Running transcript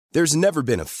There's never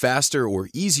been a faster or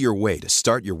easier way to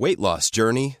start your weight loss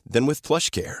journey than with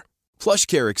PlushCare.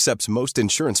 PlushCare accepts most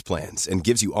insurance plans and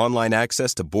gives you online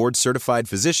access to board-certified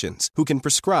physicians who can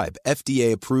prescribe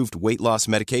FDA-approved weight loss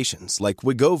medications like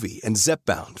Wegovy and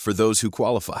Zepbound for those who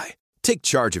qualify. Take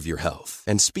charge of your health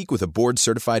and speak with a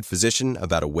board-certified physician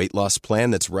about a weight loss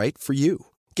plan that's right for you.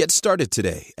 Get started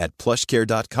today at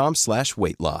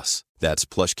plushcare.com/weightloss. That's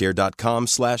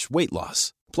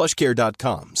plushcare.com/weightloss.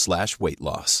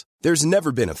 plushcare.com/weightloss. There's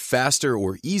never been a faster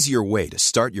or easier way to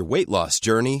start your weight loss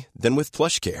journey than with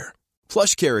PlushCare.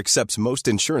 PlushCare accepts most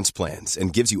insurance plans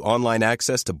and gives you online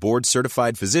access to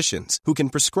board-certified physicians who can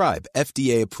prescribe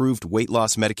FDA-approved weight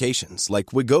loss medications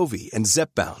like Wegovy and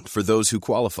Zepbound for those who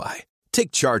qualify.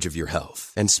 Take charge of your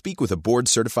health and speak with a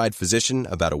board-certified physician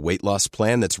about a weight loss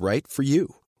plan that's right for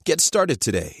you. Get started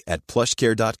today at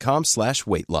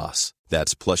plushcare.com/weightloss.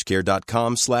 That's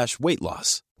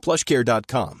plushcare.com/weightloss.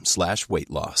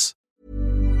 plushcare.com/weightloss.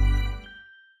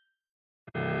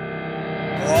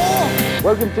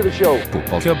 Welcome to the show.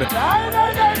 Fotballklubben.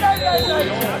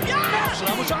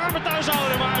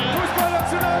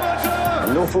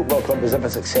 No football club is ever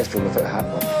successful without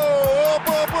happening.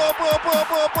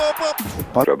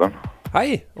 Fotballklubben.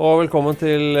 Hei, og velkommen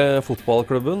til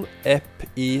fotballklubben,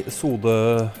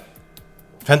 episode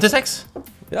 56.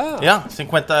 Ja, Ja,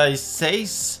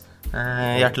 56.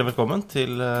 Hjertelig velkommen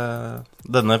til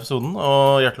denne episoden,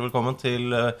 og hjertelig velkommen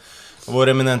til vår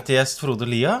eminente gjest Frode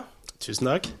Lia. Tusen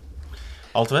takk.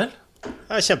 Alt vel?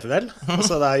 Ja, kjempevel.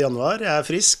 Altså, det er januar, jeg er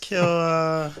frisk,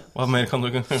 og Hva mer kan du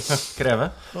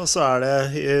kreve? så er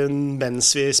det,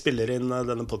 mens vi spiller inn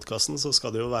denne podcasten, så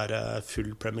skal det jo være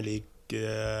full Premier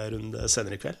League-runde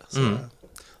senere i kveld. Så.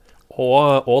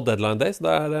 og Deadline Days, det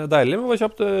er deilig. Men hva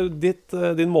kjapt,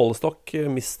 din målestokk,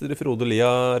 Mr. Frode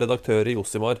Lia, redaktør i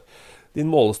Josimar. Din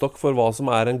målestokk for hva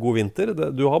som er en god vinter.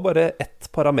 Du har bare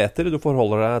ett parameter du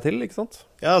forholder deg til, ikke sant?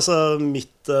 Ja, altså,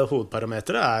 mitt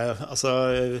hovedparameter er, altså,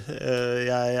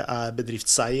 jeg er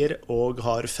bedriftseier og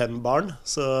har 5 barn,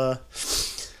 så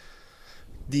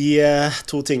de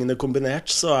 2 tingene kombinert,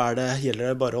 så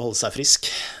gjelder det bare å holde seg frisk.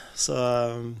 Så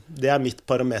det er mitt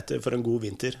parameter for en god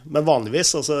vinter. Men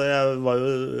vanligvis, altså, jeg var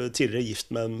jo tidligere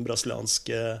gift med en brasiliansk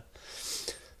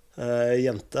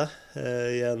jente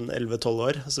i en 11-12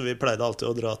 år, så vi pleide alltid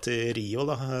å dra til Rio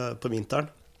da, på vinteren.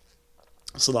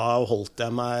 Så da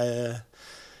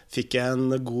fikk jeg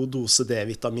en god dose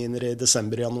D-vitaminer i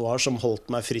desember-januar som holdt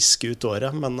meg frisk ut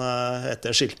året, men etter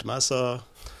jeg skilte meg så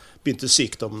begynte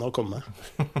sykdommene å komme.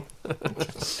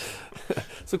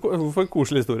 Så for en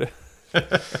koselig historie.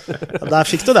 Ja, der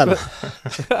fikk du den.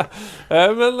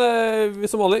 Men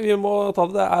som vanlig, vi må ta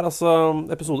det. Det er altså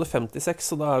episode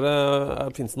 56, og da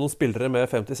finnes det noen spillere med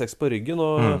 56 på ryggen,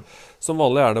 og som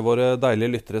vanlig er det våre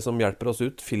deilige lyttere som hjelper oss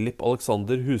ut. Philip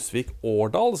Alexander Husvik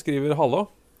Årdal skriver hallo.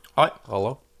 Hei.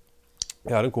 Hallo.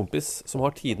 Jeg har en kompis som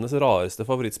har tidenes rareste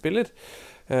favorittspiller.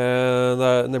 Det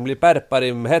er nemlig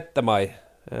Perparim Hettemai,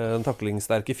 den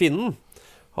taklingssterke finnen.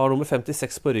 Har nummer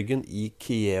 56 på ryggen i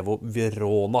Chievo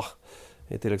Verona.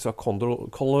 I tillegg så har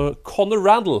Conor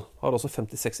Randall har også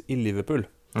 56 i Liverpool.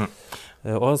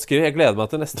 Og han skriver, jeg gleder meg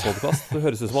til neste podcast. Det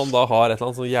høres ut som han da har et eller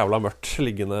annet sånn jævla mørkt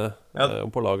liggende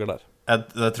på lager der.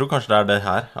 Jeg tror kanskje det er det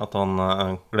her, at han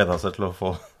gleder seg til å få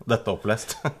dette opplest.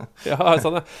 Ja,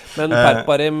 sånn ja. Men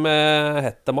Perparim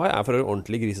Hettemai er for en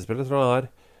ordentlig grisespiller. Jeg tror han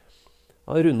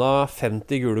har rundet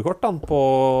 50 gule kort på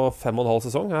 5,5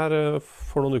 sesong her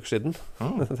for noen uker siden.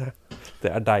 Det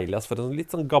er deilig, altså, for en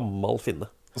litt sånn gammel finne.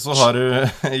 Så har du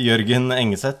Jørgen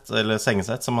Engeseth, eller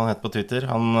Sengeseth som han heter på Twitter.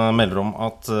 Han melder om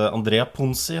at Andrea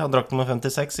Ponzi har drakt nummer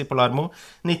 56 i Palermo.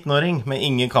 19-åring med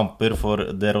ingen kamper for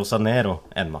De Rosanero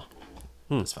ennå.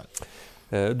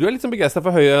 Du er litt sånn begeistret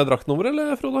for høye draktnummer,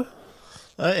 eller Frode?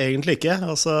 Egentlig ikke.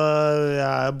 Altså, jeg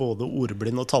er både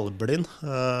ordblind og tallblind.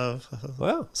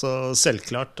 Så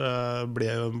selvklart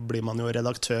blir man jo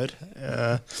redaktør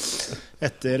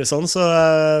etter sånn. Så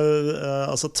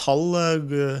altså, tall,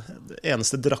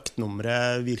 eneste draktnummeret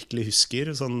jeg virkelig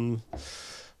husker, sånn,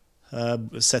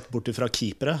 sett bort fra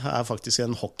keepere, er faktisk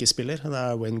en hockeyspiller. Det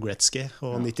er Wayne Gretzky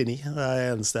og 99. Det er det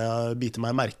eneste jeg biter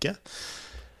meg i merke.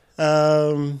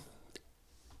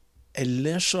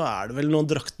 Ellers så er det vel noen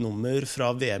draktnummer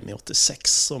fra VM i 86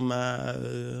 som jeg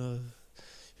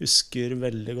husker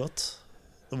veldig godt.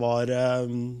 Det var,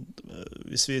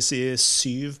 hvis vi sier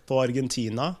 7 på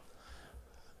Argentina,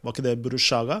 var ikke det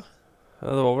Burruchaga?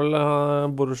 Ja, det var vel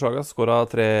Burruchaga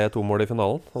skåret 3-2-mål i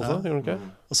finalen også, gjorde han ikke?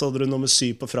 Og så hadde du nummer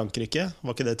 7 på Frankrike,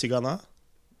 var ikke det Tigana?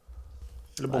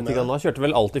 Tigana kjørte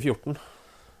vel alltid 14.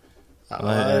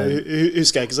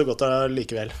 Husker jeg ikke så godt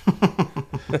likevel.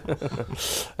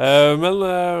 Men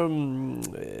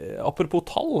apropos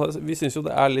tall, vi synes jo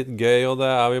det litt gøy, og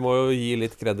vi må jo gi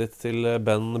litt kreditt til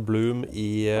Ben Bloom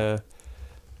i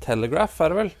Telegraph,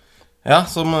 det vel? Ja,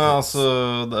 som altså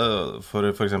for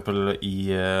eksempel i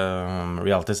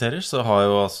reality-serier så har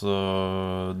jo altså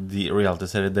de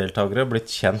reality-seriedeltakere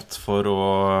blitt kjent for å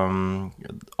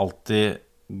alltid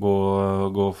gå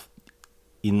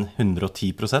inn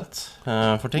 110%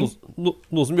 for ting.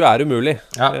 Noe som jo umulig.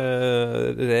 Ja.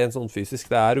 Rent sånn fysisk,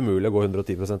 det umulig å gå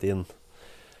 110% inn.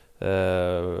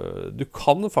 Du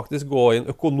kan faktisk gå inn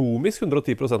økonomisk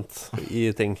 110%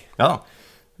 i ting. Ja.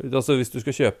 Altså hvis du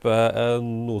skal kjøpe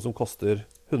noe som koster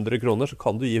 100 kroner, så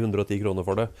kan du gi 110 kroner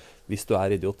for det hvis du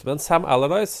idiot. Men Sam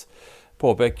Allardyce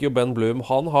påpeker jo Ben Bloom,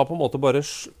 han har på en måte bare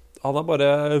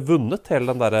vunnet hele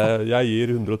den der jeg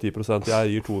gir 110%,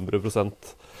 jeg gir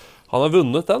 200%. Han har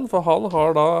vunnet den, for han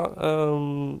har da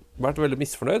vært veldig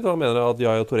misfornøyd. Han mener at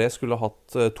Yaya Touré skulle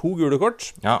hatt 2 gule kort.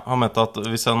 Ja, han mente at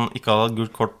hvis han ikke hadde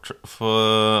gult kort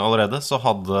allerede, så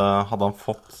hadde han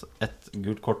fått et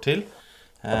gult kort til.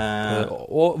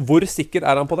 Og hvor sikker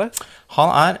han på det? Han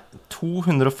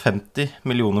 250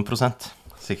 millioner %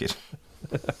 sikker.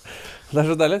 Det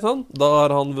så deilig, sånn. Da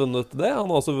har han vunnet det. Han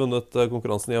har også vunnet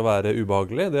konkurransen i å være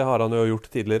ubehagelig. Det har han jo gjort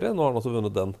tidligere. Nå har han også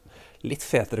vunnet den litt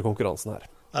fetere konkurransen her.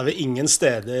 Det vel ingen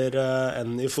steder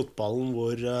enn i fotballen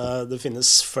hvor det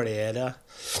finnes flere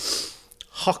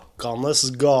hakkende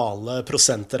gale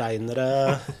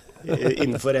prosentregnere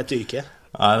innenfor et yrke.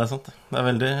 Nei, det sant. Det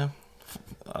veldig...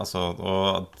 Altså,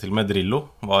 og til og med Drillo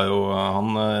var jo...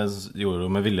 Han gjorde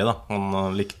jo med vilje, da.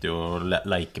 Han likte jo å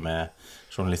leke med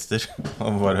journalister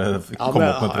og bare komme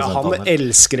opp med prosentene. Han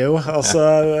elsker jo. Altså,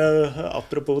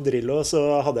 apropos Drillo, så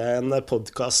hadde jeg en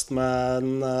podcast med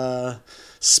en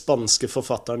spanske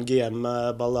forfatteren Guillem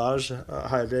Ballage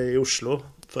her i Oslo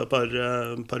for et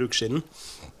par uker siden.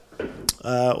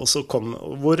 Og så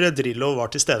hvor Drillo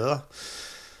var til stede, da.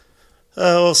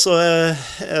 Og så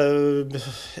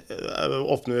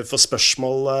åpner vi for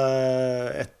spørsmål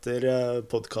etter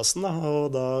podcasten, da,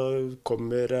 og da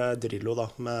kommer Drillo da,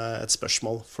 med et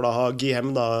spørsmål. For da har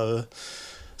Guillem da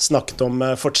snakket om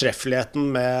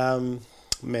fortreffeligheten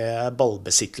med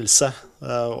ballbesittelse,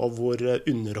 og hvor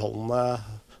underholdende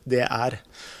det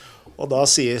Og da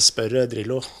spør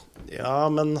Drillo,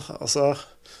 ja, men altså...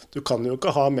 Du kan jo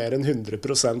ikke ha mer enn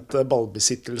 100%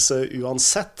 ballbesittelse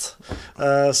uansett.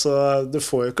 Så det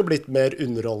får jo ikke blitt mer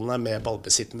underholdende med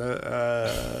ballbesittende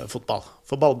fotball.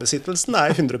 For ballbesittelsen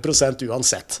 100%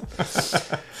 uansett.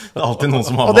 Det alltid noen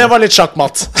som har Og det var litt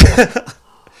sjakkmatt.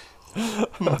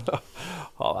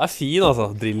 Ja, det fin, altså.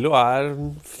 Drillo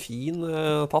fin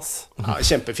tass. Ja,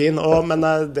 kjempefin. Men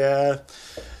det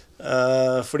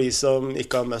for de som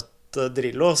ikke har møtt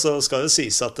Drillo, så skal det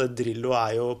sies at Drillo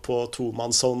jo på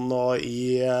tomannshånd og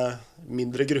i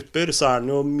mindre grupper, så han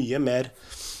jo mye mer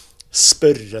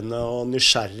spørrende og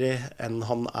nysgjerrig enn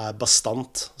han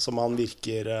bastant, som han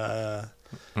virker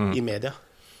i media.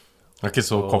 Det ikke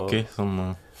så cocky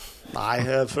som... Nei,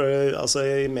 for altså,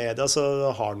 i media så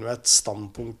har han jo et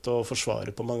standpunkt å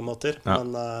forsvare på mange måter,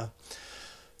 men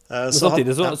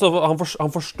samtidig så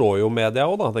han forstår jo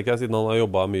media også, da, tenker jeg, siden han har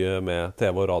jobbet mye med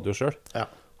TV og radio selv. Ja.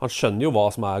 Han skjønner jo hva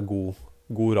som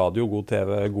god radio, god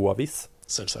TV, god avis.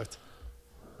 Selvsagt.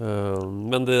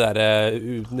 Men det der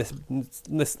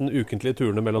nesten ukentlige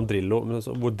turene mellom Drillo,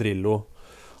 hvor Drillo,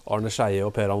 Arne Scheie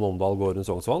og Per Ravn Omdal går rundt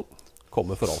Sognsvann,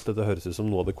 kommer for alltid til å høres ut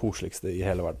som noe av det koseligste i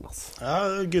hele verden. Altså.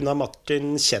 Ja, Gunnar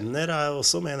Martin Kjenner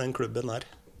også med i den klubben her.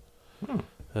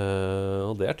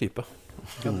 Og det type.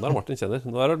 Gunnar Martin Kjenner.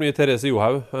 Nå det mye Therese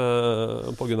Johaug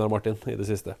på Gunnar Martin i det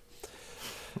siste.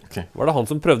 Okay. Var det han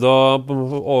som prøvde å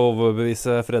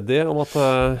overbevise Freddy om at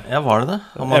ja, var det?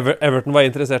 Everton var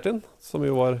interessert i den? Som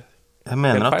jo var jeg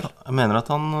mener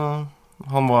at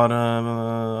han var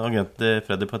agent i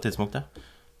Freddy på et tidspunkt, ja.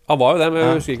 Han var jo det, men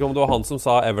jeg husker ikke om det var han som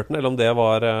sa Everton, eller om det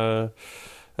var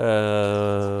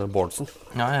Bårdsen.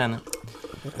 Ja, jeg enig.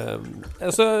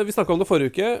 Så vi snakket om det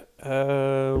forrige uke,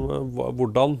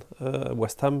 hvordan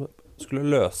West Ham skulle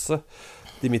løse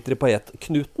Dimitri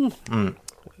Payet-knuten.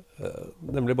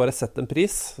 Nemlig bare sett en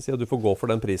pris, si at du får gå for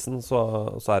den prisen,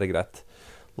 så det greit.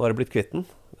 Nå har det blitt kvitt den.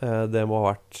 Det må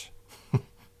ha vært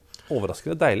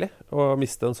overraskende deilig å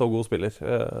miste en så god spiller,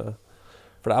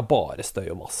 for det bare støy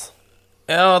og mas.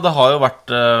 Ja, det har jo vært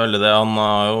veldig det. Han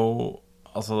har jo,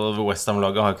 altså West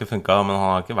Ham-laget har ikke funket, men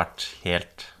han har ikke vært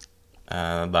helt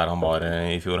der han var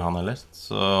i fjor, han heller.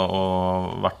 Så,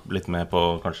 og vært litt med på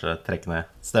å kanskje trekke ned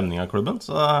stemningen av klubben,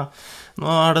 så nå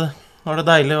er det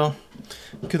deilig å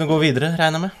kunne gå videre,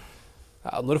 regner jeg med.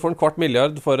 Ja, når du får en 250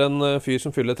 000 for en fyr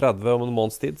som fyller 30 om en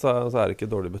måneds tid, så er det ikke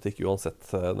dårlig butikk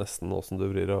uansett nesten hvordan du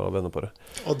vrir og vender på det.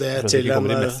 Og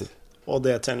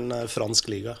det til en fransk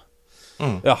liga.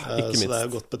 Ja, ikke minst. Så det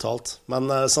er godt betalt. Men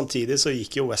samtidig så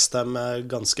gikk jo West Ham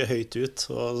ganske høyt ut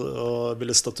og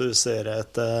ville statuere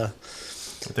et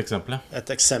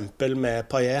eksempel med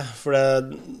Payet. For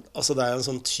det er en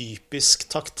sånn typisk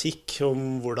taktikk om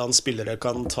hvordan spillere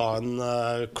kan ta en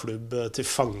klubb til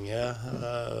fange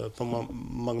på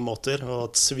mange måter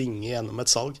og svinge gjennom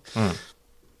et salg.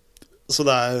 Så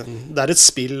det er et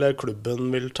spill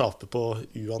klubben vil tape på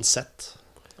uansett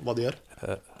hva de gjør.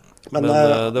 Men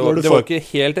det var ikke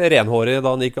helt renhårig da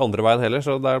han gikk andre veien heller,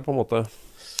 så det er på en måte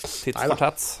tids for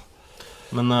tats.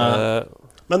 Men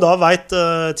da vet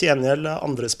til gjengjeld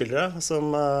andre spillere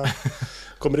som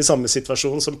kommer i samme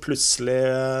situasjon, som plutselig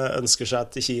ønsker seg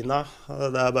til Kina.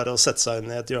 Det er bare å sette seg inn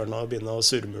i et hjørne og begynne å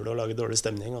surmule og lage dårlig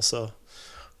stemning, og så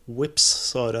whips,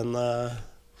 så har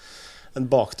en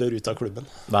bakdør ut av klubben.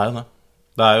 Det er jo det.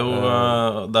 Det er jo,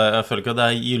 jeg føler ikke at det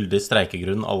er gyldig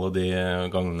streikegrunn alle de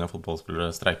gangene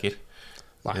fotballspillere streiker.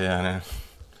 Jeg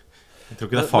tror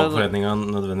ikke det er fagforeningen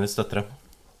nødvendigvis støtter det.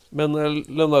 Men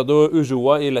Leonardo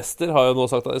Ulloa i Leicester har jo nå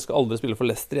sagt at jeg skal aldri spille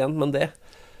for Leicester igjen, men det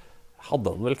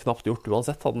hadde han vel knapt gjort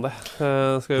uansett, hadde han det.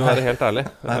 Skal vi være helt ærlig.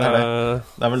 Det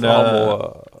er vel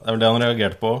det han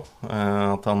reagerte på,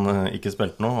 at han ikke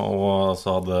spilte noe, og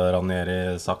så hadde Ranieri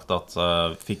sagt at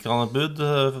fikk han et bud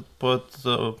på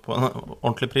en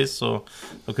ordentlig pris, så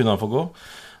kunne han få gå.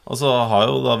 Og så har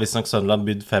jo da visstnok Sunderland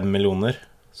bydd 5 millioner,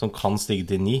 som kan stige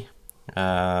til 9.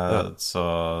 Så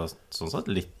sånn sett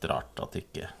litt rart at de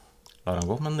ikke lar han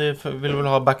gå, men de vil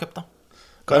vel ha backup da.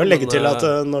 Kan jo legge til at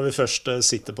når vi først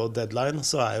sitter på deadline,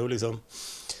 så er jo liksom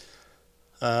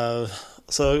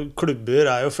så klubber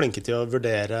er jo flinke til å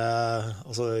vurdere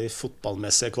altså de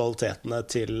fotballmessige kvalitetene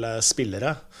til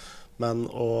spillere, men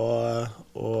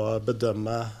å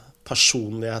bedømme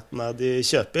personlighetene de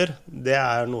kjøper, det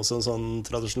er noe som sånn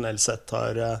tradisjonelt sett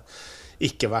har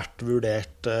ikke vært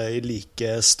vurdert i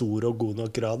like stor og god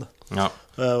nok grad. Ja.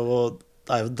 Og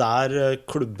det er jo der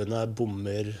klubbene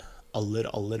bommer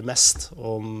aller mest,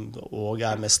 og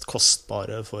er mest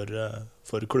kostbare for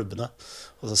klubbene.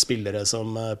 Altså spillere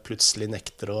som plutselig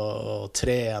nekter å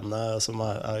trene, som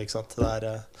ikke sant? Det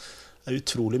er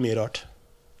utrolig mye rart.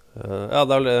 Ja,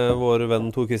 det er det vår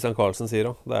venn Tor Christian Karlsen sier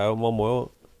også. Det er jo,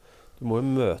 du må jo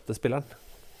møte spilleren.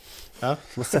 Ja.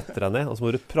 Du må sette deg ned, og så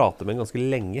må du prate med en ganske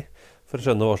lenge for å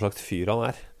skjønne hva slags fyr han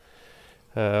er.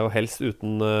 Og helst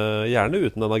gjerne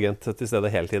uten en agent til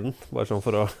stede hele tiden, bare sånn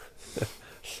for å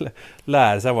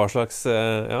lære seg hva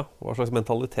slags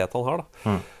mentalitet han har da.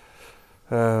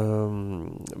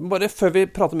 Bare før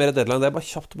vi prater mer i deadline, det er bare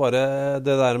kjapt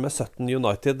det der med Sutton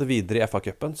United videre i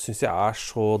FA-cupen synes jeg er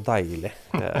så deilig.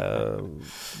 Det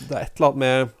er et eller annet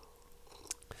med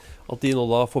at de nå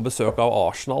da får besøk av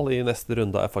Arsenal i neste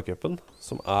runde av FA-cupen,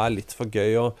 som er litt for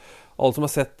gøy, og alle som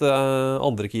har sett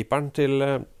andre keeperen til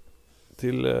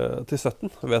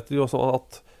Sutton vet jo også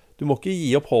at du må ikke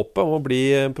gi opp håpet om å bli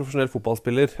profesjonell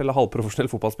fotballspiller eller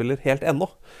halvprofesjonell fotballspiller helt ennå.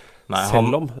 Nei,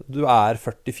 selv om du er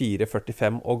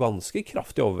 44-45 og ganske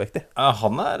kraftig overvektig.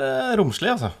 Han er romslig,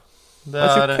 altså. Det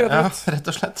er rett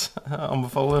og slett. Jeg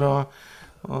anbefaler å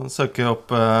søke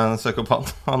opp han.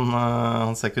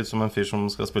 Han ser ikke ut som en fyr som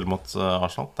skal spille mot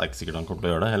Arsenal. Det er ikke sikkert han kommer til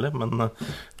å gjøre det heller, men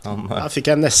jeg fikk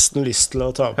nesten lyst til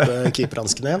å ta opp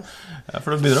keeperhansken igjen. Ja,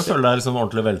 for du begynner å føle deg liksom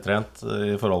ordentlig veltrent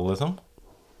i forholdet, liksom.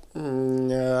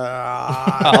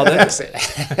 Ja, det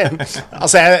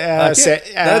altså,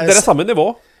 dere er samme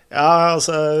nivå. Ja,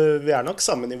 altså, vi er nok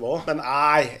samme nivå. Men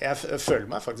jeg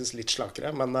føler meg faktisk litt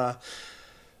slankere. Men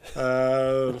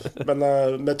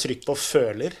med trykk på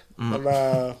føler. Men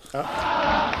ja.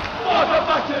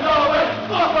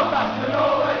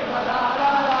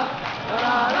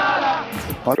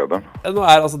 Nå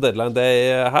er altså deadline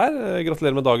day her.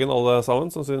 Gratulerer med dagen alle sammen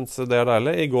som synes det er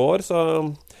deilig. I går så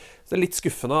det er litt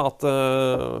skuffende at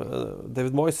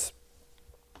David Moyes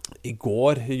i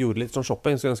går gjorde litt sånn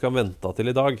shopping, så jeg skal vente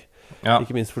til i dag. Ja.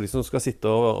 Ikke minst for de som skal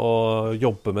sitte og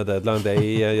jobbe med deadline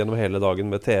day gjennom hele dagen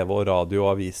med TV og radio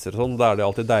og aviser og sånn. Da er det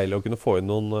alltid deilig å kunne få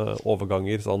inn noen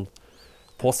overganger sånn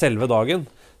på selve dagen.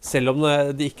 Selv om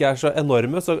de ikke er så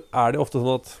enorme, så er det ofte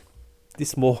sånn at de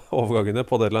små overgangene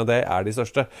på deadline day er de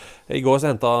største. I går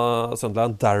så hentet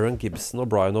Sunderland Darren Gibson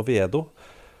og Brian Oviedo.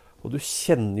 Og du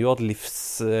kjenner jo at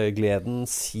livsgleden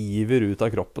siver ut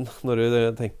av kroppen når du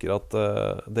tenker at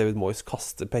David Moyes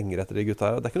kaster penger etter de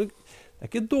gutta her. Det er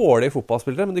ikke dårlige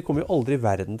fotballspillere, men de kommer jo aldri i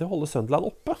verden til å holde Sunderland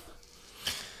oppe.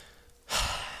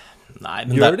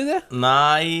 Gjør de det?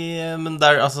 Nei, men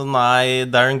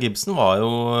Darren Gibson var jo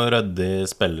røddig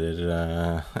spiller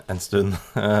en stund.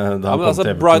 Men altså,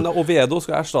 Brian Oviedo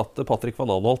skal erstatte Patrick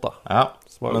Van Aanholt, da. Ja,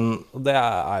 men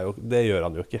det gjør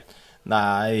han jo ikke.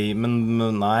 Nei. Men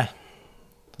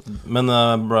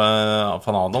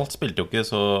Van Aanholt spilte jo ikke,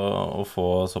 så å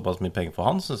få såpass mye penger for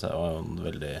han synes jeg var en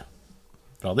veldig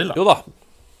bra deal, da. Jo da.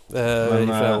 Jeg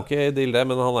er jo ikke deal det,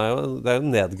 men det er jo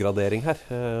en nedgradering her.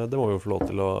 Det må vi jo få lov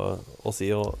til å si.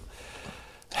 Og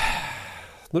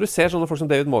når du ser sånne folk som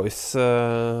David Moyes,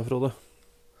 Frode,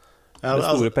 med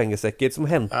store pengesekker, som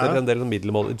henter en del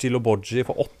middelmål, Gillo Boggi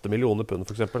for 8 millioner pund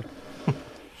for eksempel,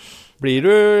 blir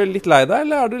du litt lei deg,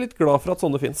 eller er du litt glad for at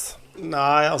sånne finnes?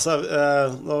 Nei, altså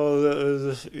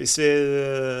hvis vi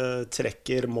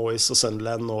trekker Moyes og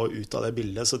Sunderland nå ut av det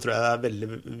bildet, så tror jeg det er veldig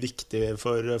viktig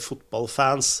for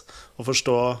fotballfans å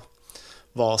forstå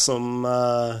hva som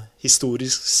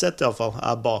historisk sett i alle fall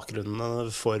er bakgrunnen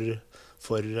for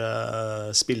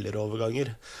spilleroverganger.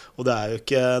 Og det er jo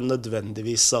ikke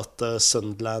nødvendigvis at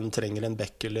Sunderland trenger en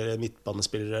back eller en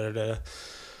midtbanespiller eller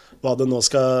hva det nå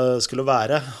skulle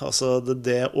være. Altså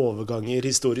det overganger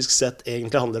historisk sett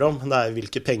egentlig handler om, det er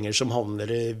hvilke penger som havner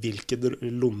i hvilke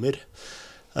lommer.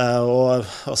 Og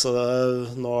altså,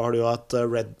 nå har du jo hatt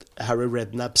Harry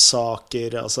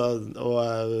Redknapp-saker, altså,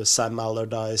 og Sam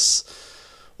Allardyce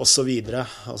og så videre.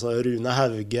 Altså Rune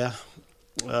Hauge.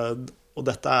 Og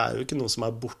dette er jo ikke noe som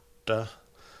er borte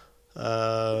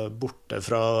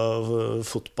fra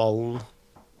fotballen,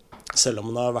 selv om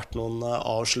det har vært noen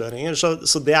avsløringer.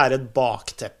 Så det er et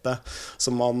bakteppe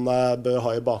som man bør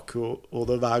ha i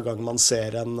bakhodet hver gang man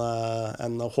ser en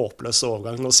håpløs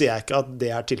overgang. Nå sier jeg ikke at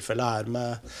det er tilfellet her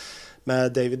med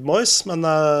David Moyes, men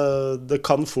det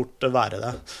kan fort være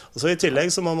det. Og så i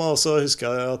tillegg så må man også huske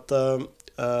at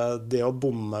det å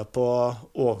bomme på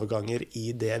overganger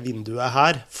i det vinduet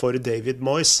her for David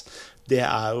Moyes, det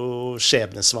er jo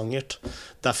skjebnesvangert.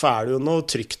 Derfor er det jo noe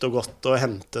trygt og godt å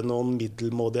hente noen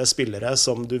middelmådige spillere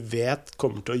som du vet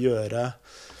kommer til å gjøre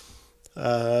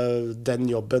den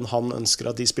jobben han ønsker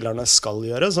at de spillerne skal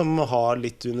gjøre, som har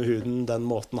litt under huden den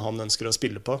måten han ønsker å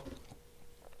spille på.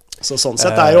 Så sånn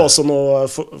sett er jo også noe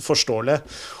forståelig.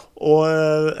 Og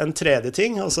en tredje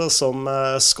ting, altså som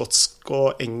skotsk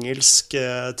og engelsk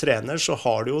trener, så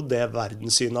har du jo det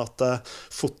verdenssynet at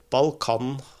fotball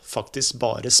kan faktisk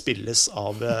bare spilles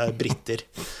av britter.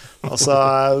 Altså,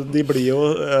 de blir jo,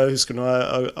 jeg husker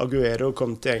når Aguero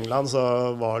kom til England, så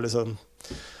var liksom,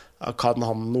 kan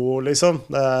han noe liksom?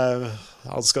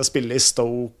 Han skal spille i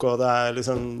Stoke, og det er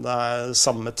liksom, det er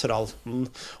samme tralten.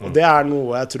 Og det er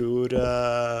noe jeg tror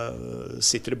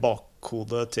sitter i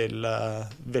bakhodet til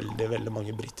veldig, veldig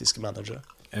mange britiske managere.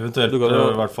 Eventuelt, i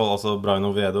hvert fall, altså Brian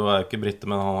Oviedo er jo ikke britte,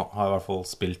 men han har i hvert fall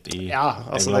spilt i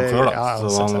England før, da.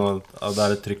 Så det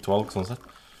er et trygt valg, sånn sett.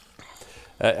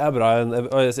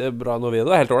 Brian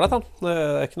Oviedo er helt ålreit, han. Det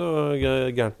er ikke noe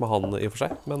gærent med han i og for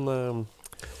seg, men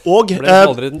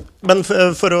men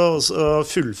for å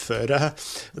fullføre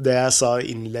det jeg sa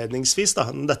innledningsvis, da,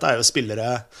 dette er jo spillere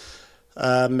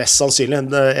mest sannsynlig,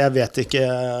 jeg vet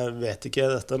ikke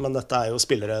dette, men dette er jo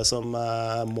spillere som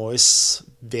Moyes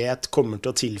vet kommer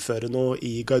til å tilføre noe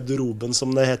i garderoben,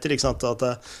 som det heter, ikke sant? At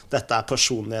dette er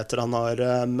personligheter han har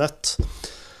møtt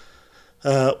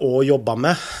og jobbet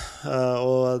med,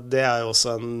 og det er jo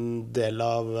også en del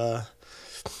av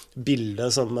bildet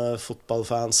som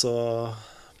fotballfans og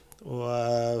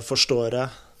forståere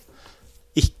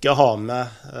ikke har med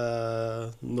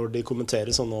når de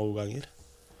kommenterer sånne overganger.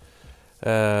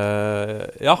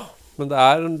 Ja, men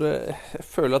jeg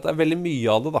føler at det er veldig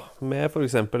mye av det da, med for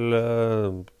eksempel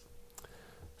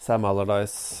Sam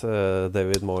Allardyce,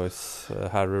 David Moyes,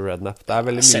 Harry Redknapp. Det er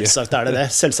veldig mye. Selvsagt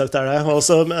er det.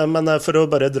 Også, men for å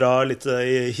bare dra litt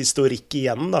historikk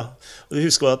igjen da.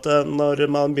 Husk at når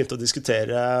man begynte å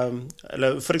diskutere,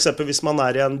 eller for eksempel hvis man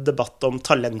er i en debatt om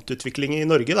talentutvikling i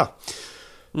Norge da,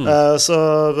 så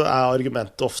er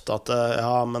argumentet ofte at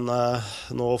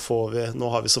nå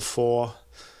har vi så få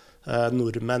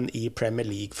nordmenn i Premier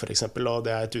League for eksempel, og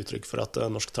det er et uttrykk for at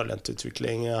norsk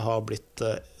talentutvikling har blitt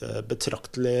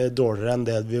betraktelig dårligere enn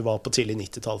det vi var på tidlig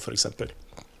 90-tall for eksempel.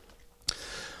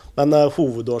 Men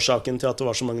hovedårsaken til at det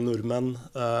var så mange nordmenn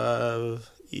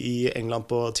i England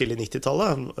på tidlig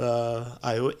 90-tallet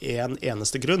er jo en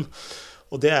eneste grunn.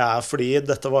 Og det er fordi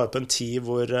dette var på en tid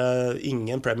hvor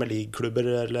ingen Premier League-klubber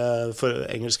eller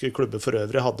engelske klubber for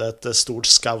øvrig hadde et stort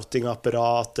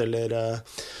scouting-apparat, eller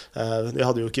de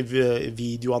hadde jo ikke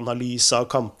videoanalyse av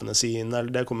kampene sine,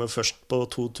 eller det kom jo først på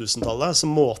 2000-tallet. Så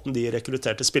måten de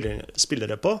rekrutterte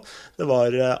spillere på, det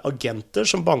var agenter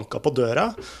som banket på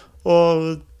døra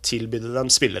og tilbydde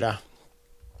dem spillere.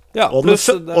 Ja, pluss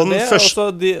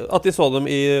første... at de så dem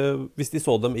hvis de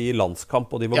så dem i landskamp,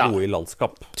 og de var gode i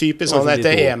landskamp. Typisk sånn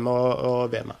etter EM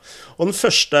og VM. Og den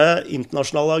første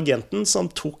internasjonale agenten som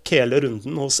tok hele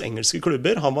runden hos engelske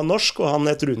klubber, han var norsk, og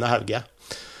han het Rune Hauge.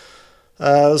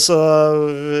 Så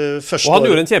og han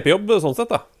gjorde en kjempejobb sånn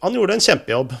sett da. Han gjorde en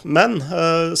kjempejobb, men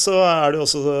så det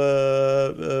også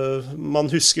man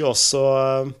husker jo også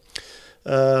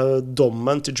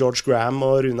dommen til George Graham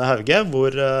og Rune Hauge,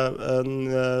 hvor den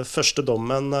første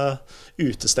dommen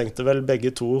utestengte vel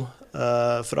begge to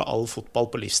fra all fotball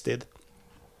på livstid.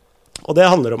 Og det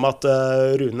handler om at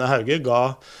Rune Hauge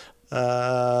ga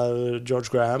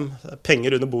George Graham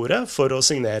penger under bordet for å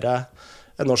signere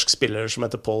en norsk spiller som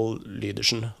heter Paul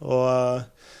Lydersen. Og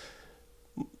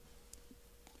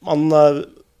man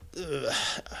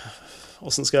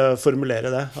hvordan skal jeg formulere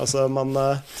det? Altså, man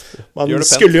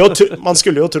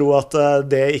skulle jo tro at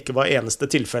det ikke var eneste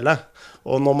tilfelle.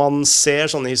 Og når man ser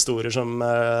sånne historier som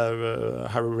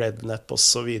Harry Redknapp og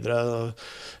så videre,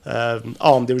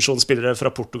 annendivisjonsspillere fra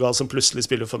Portugal som plutselig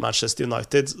spiller for Manchester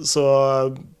United, så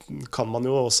kan man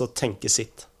jo også tenke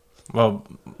sitt. Hva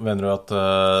mener du at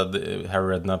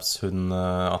Harry Redknapps hund,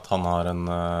 at han har en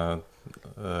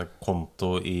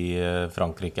konto i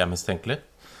Frankrike mistenkelig?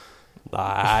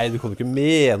 Nei, du kan ikke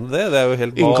mene det. Det jo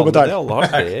helt vanlig. Alle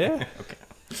har det. Okay.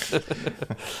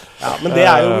 Ja, men det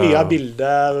jo mye av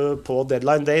bildet på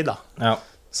deadline day, da. Ja.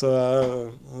 Så,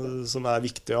 som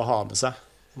viktig å ha med seg.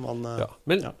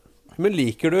 Men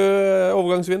liker du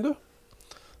overgangsvindu?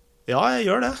 Ja, jeg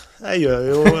gjør det.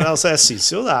 Jeg synes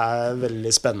jo det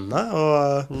veldig spennende.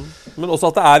 Men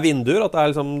også at det vinduer. At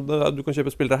det liksom, du kan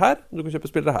kjøpe spillere her, du kan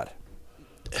kjøpe spillere her.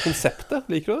 Konseptet,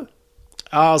 liker du det?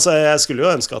 Ja, altså jeg skulle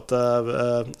jo ønske at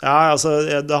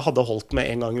det hadde holdt med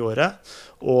en gang i året,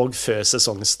 og før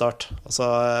sesongstart. Altså,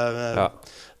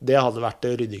 det hadde vært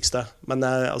det ryddigste. Men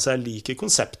jeg liker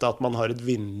konseptet at man har et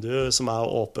vindu som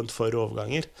åpent for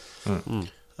overganger.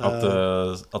 At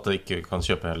det ikke kan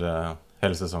kjøpe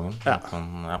hele sesongen. Ja.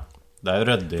 Det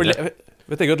jo røddig.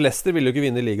 Jeg tenker at Leicester ville jo ikke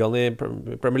vinne ligaen i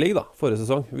Premier League da, forrige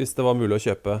sesong, hvis det var mulig å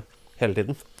kjøpe hele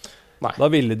tiden. Nei. Da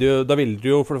ville de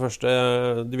jo for det første,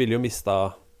 de ville jo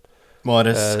mista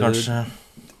Mares, kanskje.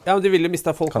 Ja, men de ville jo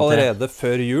mista folk allerede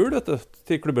før jul, vet du,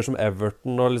 til klubber som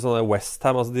Everton og liksom West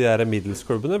Ham, altså de der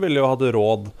middelsklubbene ville jo hatt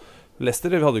råd. Leicester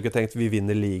hadde jo ikke tenkt vi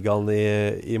vinner ligaen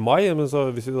i mai, men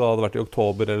så hvis vi da hadde vært i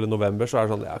oktober eller november, så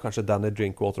det sånn, ja, kanskje Danny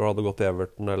Drinkwater hadde gått til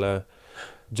Everton, eller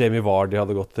Jamie Vardy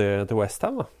hadde gått til West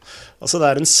Ham da. Altså det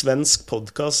en svensk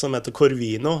podcast som heter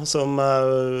Corvino, som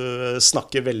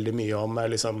snakker veldig mye om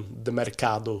liksom the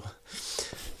mercado,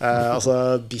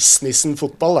 altså businessen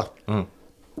fotball da.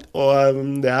 Og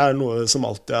det noe som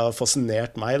alltid har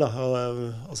fascinert meg da,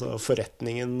 altså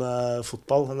forretningen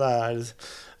fotball.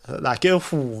 Det ikke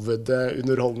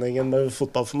hovedunderholdningen med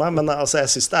fotball for meg, men altså, jeg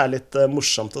synes det litt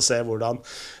morsomt å se hvordan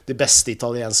de beste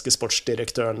italienske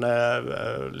sportsdirektørene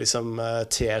liksom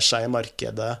ter seg i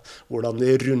markedet, hvordan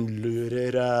de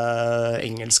rundlurer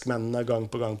engelskmennene gang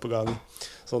på gang,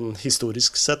 sånn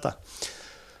historisk sett da.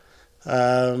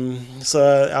 Så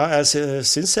ja, jeg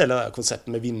synes hele det konseptet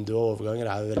med vindu og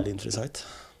overganger veldig interessant.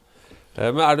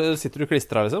 Men sitter du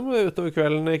klistret liksom utover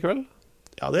kvelden i kveld?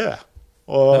 Ja, det gjør jeg.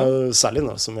 Og særlig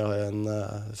nå som vi har en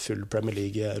full Premier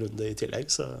League-runde i tillegg,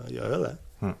 så gjør jeg det.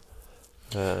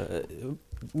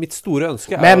 Mitt store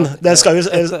ønske Men det skal jo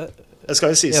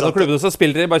sies en av klubbene som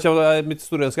spiller mitt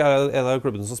store ønske en av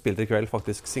klubbene som spiller i kveld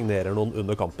faktisk signerer noen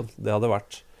under kampen. Det hadde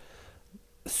vært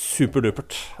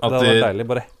superdupert. Det hadde vært deilig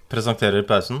bare. Presenterer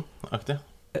pausen-aktig?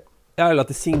 Ja, eller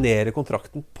at de signerer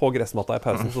kontrakten på gressmatta i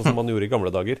pausen, sånn som man gjorde i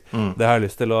gamle dager. Det har jeg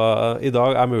lyst til I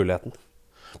dag muligheten.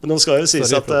 Men nå skal jo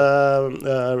sies at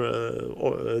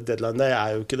deadline day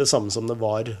jo ikke det samme som det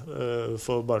var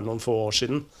for bare noen få år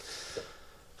siden.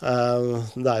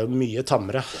 Det jo mye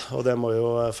tammere, og det må jo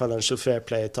Financial Fair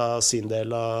Play ta sin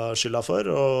del av skylda for,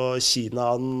 og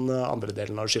Kina den andre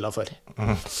delen av skylda for.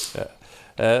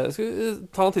 Skal vi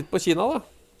ta en titt på Kina da?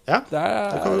 Ja, det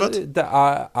kan vi godt. Det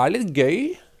litt gøy,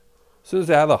 synes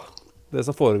jeg da, det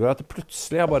som foregår, at det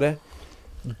plutselig bare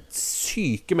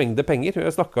syke mengder penger.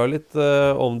 Jeg snakket litt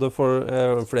om det for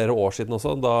flere år siden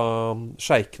også, da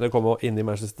sjeikene kom inn i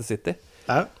Manchester City.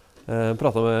 Ja.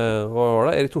 Pratet med, hva var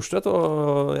det? Erik Thorstvedt,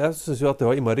 og jeg synes jo at det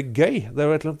var innmari gøy. Det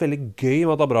var veldig gøy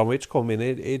med at Abramovic kom inn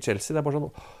i Chelsea. Det bare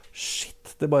sånn,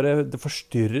 shit, det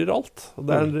forstyrrer alt. Og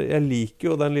jeg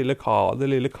liker jo det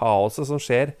lille kaoset som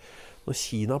skjer når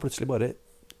Kina plutselig bare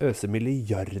øser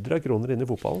milliarder av kroner inn i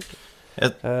fotballen.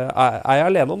 Jeg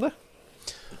alene om det?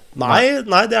 Nei,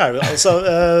 det jo altså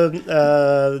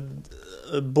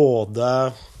både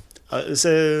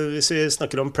Hvis vi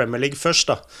snakker om Premier League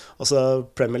først da, altså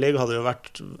Premier League hadde jo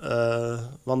vært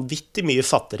vanvittig mye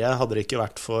fattigere hadde det ikke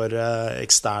vært for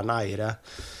eksterne eiere.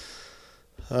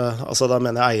 Altså da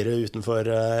mener jeg eiere utenfor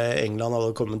England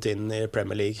hadde kommet inn i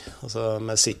Premier League, altså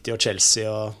med City og Chelsea,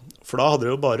 for da hadde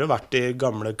det jo bare vært de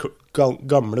gamle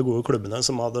gode klubbene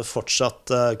som hadde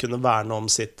fortsatt kunne verne om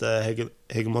sitt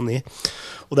hegemoni.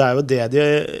 Og det er jo det de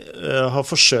har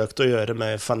forsøkt å gjøre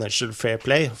med Financial Fair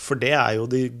Play, for det er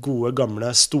jo de gode,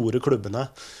 gamle, store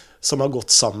klubbene som har gått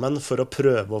sammen for å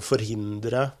prøve å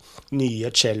forhindre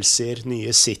nye Chelseaer, nye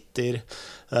Cityer,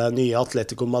 nye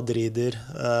Atletico Madrider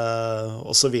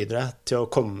og så videre til å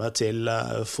komme til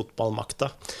fotballmakta.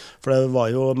 For det var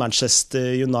jo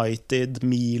Manchester United,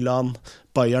 Milan,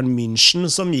 Bayern München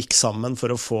som gikk sammen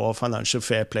for å få Financial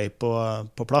Fair Play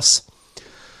på plass.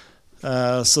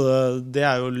 Så det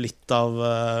er jo litt av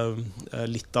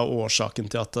årsaken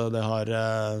til at det har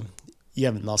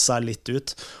jevnet seg litt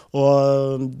ut.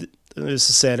 Og hvis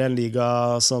du ser en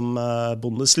liga som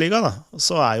Bundesliga da,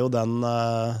 så er jo den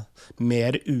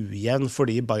mer ujevn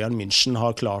fordi Bayern München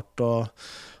har klart å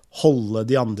holde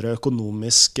de andre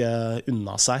økonomisk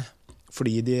unna seg.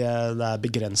 Fordi det er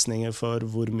begrensninger for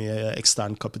hvor mye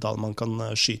ekstern kapital man kan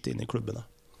skyte inn i klubbene.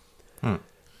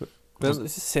 Men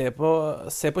se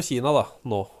på Kina da,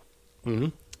 nå.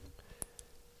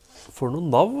 For noen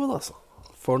navn, altså.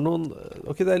 For noen,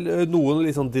 ok, det er noen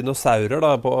liksom dinosaurer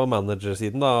da, på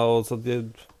managersiden da,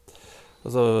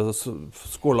 altså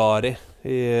Scolari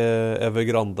i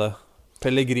Evergrande,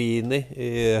 Pellegrini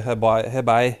i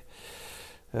Hebei,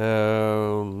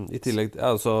 i tillegg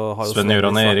altså,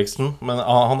 Sven-Göran Eriksen, men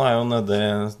han er jo nede,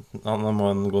 han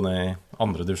må gå ned i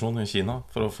andre divisjon i Kina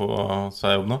for å få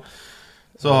seg jobb nå.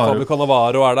 Fabio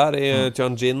Cannavaro er der i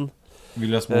Tianjin,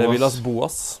 Villas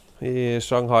Boas i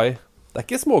Shanghai. Det er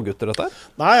ikke smågutter dette her?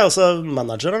 Nei, altså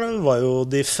managerne var jo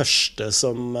de første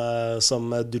som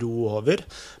dro over.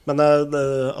 Men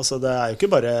altså, det er jo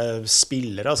ikke bare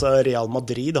spillere. Altså, Real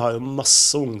Madrid har jo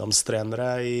masse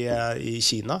ungdomstrenere i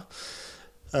Kina.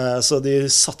 Så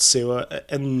de satser jo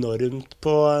enormt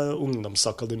på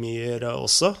ungdomsakademier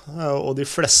også. Og de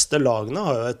fleste lagene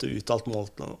har jo et uttalt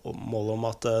mål om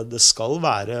at det skal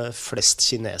være flest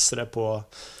kinesere på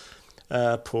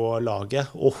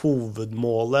laget, og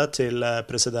hovedmålet til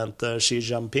president Xi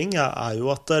Jinping er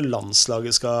jo at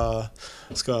landslaget skal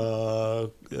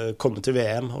komme til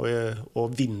VM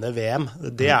og vinne VM.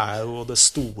 Det er jo det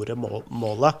store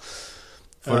målet.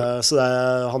 Så det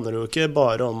handler jo ikke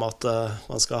bare om at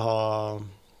man skal ha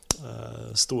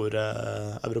store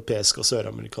europeiske og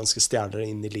søramerikanske stjerner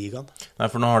inn i ligaen.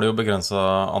 Nei, for nå har de jo begrenset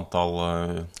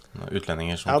antall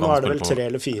utlendinger som kan spille på. Ja, nå er det vel 3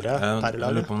 eller 4 per lag.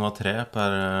 Jeg lurer på om det var 3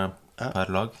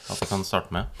 per lag, at de kan starte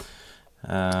med.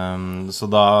 Så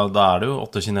da er det jo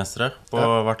 8 kinesere på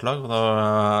hvert lag, og da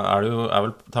er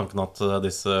vel tanken at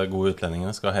disse gode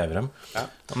utlendingene skal heve dem. Ja.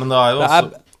 Men det er jo også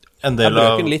en del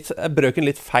av... Er brøken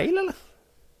litt feil, eller?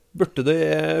 Burde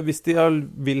det, hvis de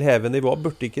vil heve nivå,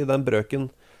 burde ikke den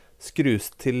brøken skrus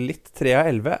til litt? 3 av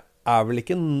 11 er vel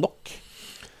ikke nok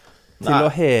til å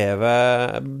heve?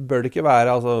 Bør det ikke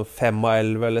være altså 5 av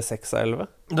 11 eller 6 av 11?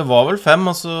 Det var vel 5,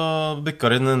 og så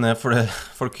bykket de ned fordi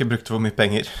folk brukte for mye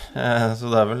penger.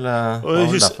 Så det er vel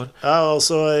derfor. Ja,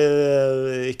 altså,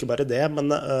 ikke bare det,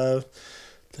 men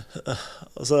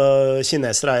altså,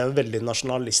 kinesere er jo veldig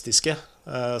nasjonalistiske.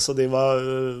 Så de var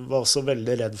også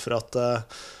veldig redd for at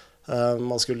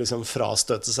man skulle liksom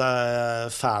frastøte seg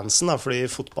fansen, da, fordi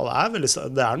fotball det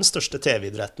er den største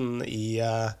TV-idretten i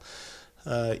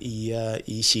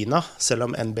Kina, selv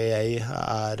om NBA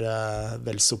er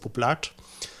vel så populært.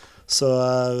 Så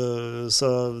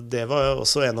det var jo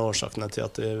også en av årsakene til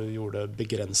at de gjorde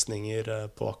begrensninger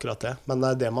på akkurat det. Men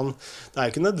det er jo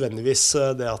ikke nødvendigvis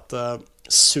det at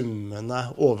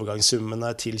overgangssummene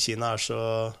til Kina er så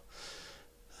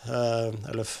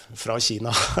eller fra Kina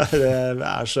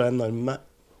er så enorme,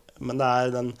 men det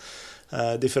er den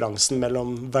differansen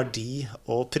mellom verdi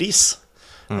og pris.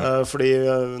 Fordi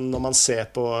når man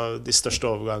ser på de største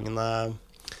overgangene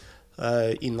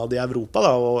innad i Europa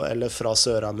da, eller fra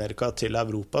Sør-Amerika til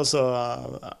Europa, så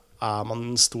er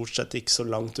man stort sett ikke så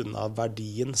langt unna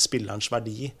verdien, spillerens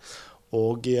verdi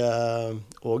og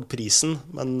prisen,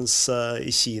 mens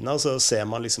i Kina så ser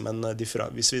man liksom en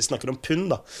differanse. Hvis vi snakker om pund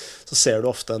da, så ser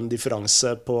du ofte en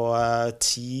differanse på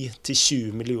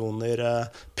 10-20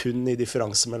 millioner pund i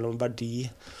differanse mellom verdi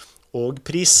og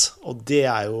pris, og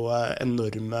det er jo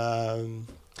enorme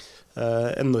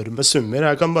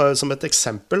summer. Jeg kan bare som et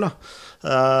eksempel da,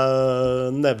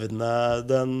 nevne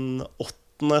den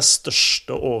 8.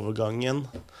 største overgangen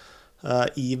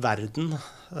i verden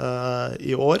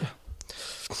i år.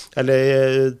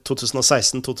 eller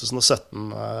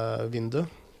 2016-2017 vindu.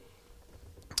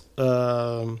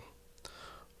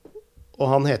 Og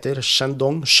han heter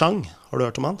Shendong Shang. Har du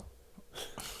hørt om han?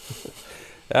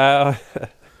 Jeg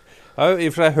har jo i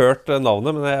og for seg hørt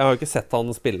navnet, men jeg har jo ikke sett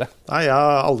han spille. Nei, jeg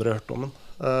har aldri hørt om han,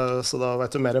 så da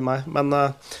vet du mer enn meg. Men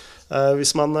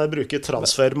hvis man bruker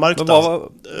transfermarkt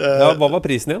hva var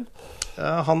prisen igjen?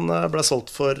 Han ble solgt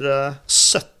for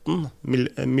 17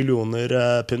 millioner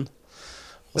pund.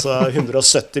 Altså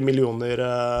 170 millioner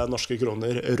norske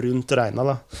kroner rundt regnet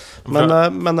da.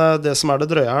 Men det som det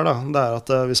drøye her da, det at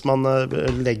hvis man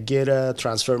legger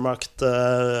transfermarkt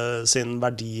sin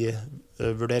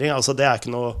verdivurdering, altså det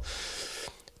ikke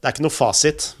noe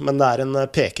fasit, men det en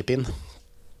pekepinn.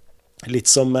 Litt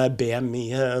som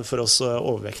BMI for oss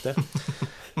overvektige.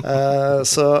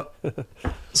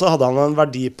 Så hadde han en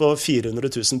verdi på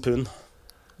 400 000 pund.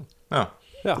 Ja.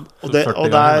 Og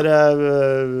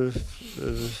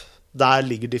der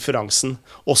ligger differansen.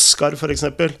 Oscar for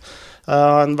eksempel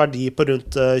har en verdi på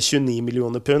rundt 29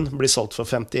 millioner pund, blir solgt for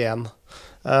 51.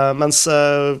 Mens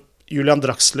Julian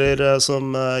Draxler,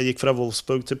 som gikk fra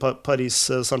Wolfsburg til Paris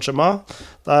Saint-Germain,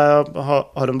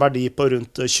 har en verdi på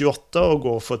rundt 28 og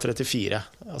går for 34.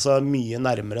 Altså mye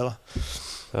nærmere da.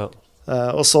 Ja.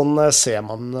 Og sånn ser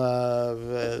man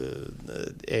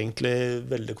egentlig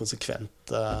veldig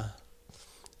konsekvent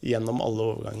gjennom alle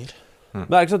overganger. Men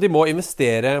det ikke sånn at de må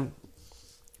investere,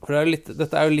 for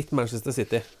dette jo litt Manchester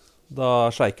City,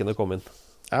 da sjeikene kom inn.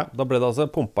 Ja. Da ble det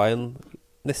altså pumpet inn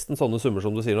nesten sånne summer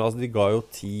som du sier nå. Altså de ga jo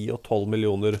 10 og 12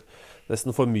 millioner,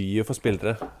 nesten for mye for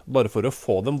spillere, bare for å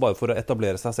få dem, bare for å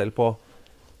etablere seg selv på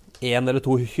 1 eller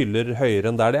 2 hyller høyere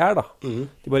enn der de da.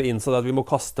 De bare innså at vi må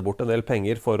kaste bort en del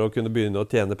penger for å kunne begynne å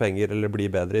tjene penger eller bli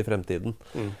bedre I fremtiden.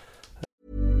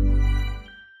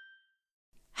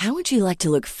 How would you like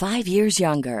to look 5 years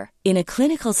younger? In a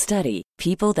clinical study,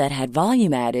 people that had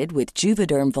volume added with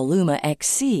Juvederm Voluma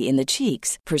XC in the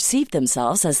cheeks perceived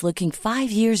themselves as looking 5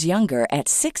 years younger at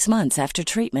 6 months after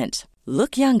treatment.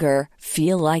 Look younger,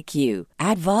 feel like you.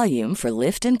 Add volume for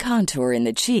lift and contour in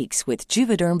the cheeks with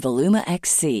Juvederm Voluma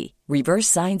XC. Reverse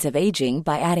signs of aging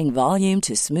by adding volume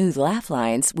to smooth laugh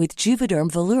lines with Juvederm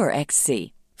Volure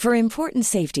XC. For important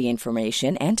safety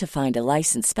information and to find a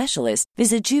licensed specialist,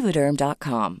 visit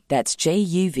Juvederm.com. That's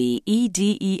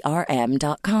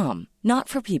JUVEDERM.com. Not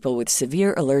for people with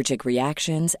severe allergic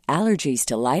reactions, allergies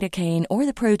to lidocaine, or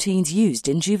the proteins used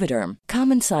in Juvederm.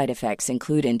 Common side effects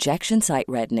include injection site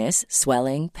redness,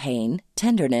 swelling, pain,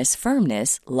 tenderness,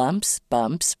 firmness, lumps,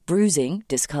 bumps, bruising,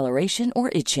 discoloration,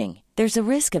 or itching. There's a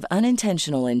risk of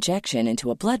unintentional injection into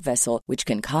a blood vessel, which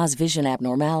can cause vision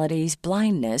abnormalities,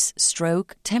 blindness,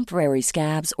 stroke, temporary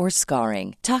scabs, or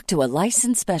scarring. Talk to a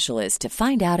licensed specialist to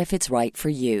find out if it's right for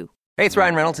you. Hey, it's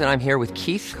Ryan Reynolds, and I'm here with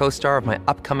Keith, co-star of my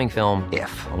upcoming film,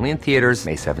 If, only in theaters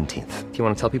May 17th. Do you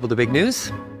want to tell people the big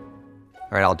news?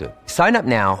 All right, I'll do it. Sign up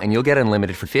now and you'll get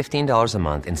unlimited for $15 a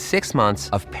month and 6 months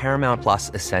of Paramount Plus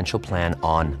Essential Plan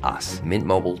on us.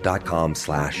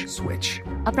 MintMobile.com/switch.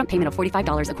 Upfront payment of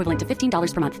 $45 equivalent to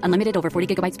 $15 per month. Unlimited over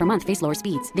 40 gigabytes per month. Face lower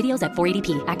speeds. Videos at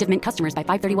 480p. Active Mint customers by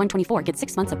 531.24 get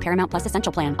 6 months of Paramount Plus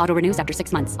Essential Plan. Auto renews after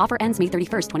 6 months. Offer ends May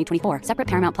 31st, 2024. Separate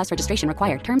Paramount Plus registration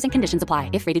required. Terms and conditions apply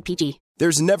if rated PG.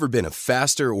 There's never been a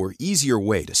faster or easier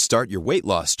way to start your weight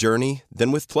loss journey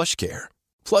than with PlushCare.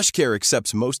 PlushCare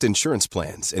accepts most insurance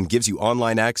plans and gives you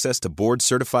online access to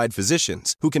board-certified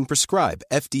physicians who can prescribe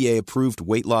FDA-approved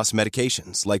weight loss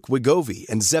medications like Wegovy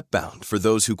and Zepbound for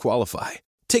those who qualify.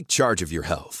 Take charge of your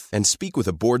health and speak with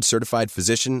a board-certified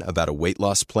physician about a weight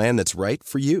loss plan that's right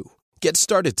for you. Get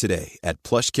started today at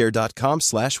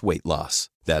plushcare.com/weight loss.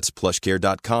 That's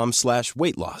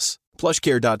plushcare.com/weight loss.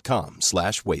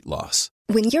 plushcare.com/weight loss.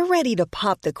 When you're ready to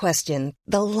pop the question,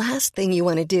 the last thing you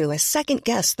want to do is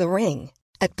second-guess the ring.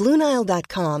 At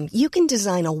BlueNile.com, you can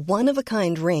design a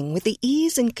one-of-a-kind ring with the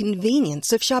ease and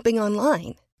convenience of shopping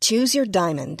online. Choose your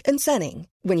diamond and setting.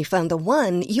 When you find the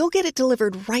one, you'll get it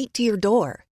delivered right to your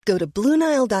door. Go to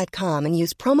BlueNile.com and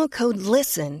use promo code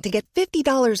LISTEN to get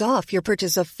 $50 off your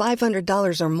purchase of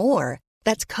 $500 or more.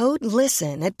 That's code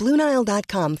LISTEN at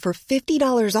BlueNile.com for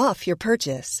 $50 off your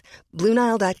purchase.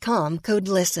 BlueNile.com, code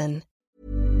LISTEN.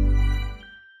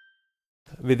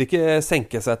 Vil det ikke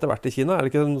senke seg etter hvert I Kina? Det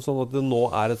ikke sånn at det nå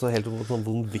et sånn helt sånn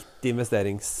vanvittig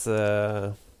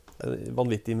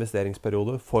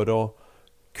investeringsperiode for å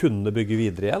kunne bygge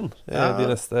videre igjen de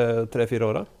neste 3-4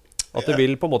 årene? At det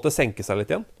vil på en måte senke seg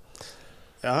litt igjen?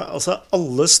 Ja, altså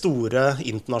alle store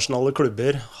internasjonale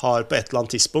klubber har på et eller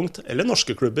annet tidspunkt, eller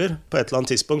norske klubber på et eller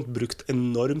annet tidspunkt, brukt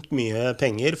enormt mye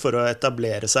penger for å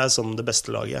etablere seg som det beste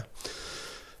laget.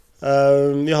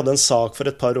 Vi hadde en sak for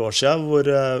et par år siden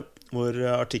hvor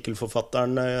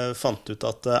artikkelforfatteren fant ut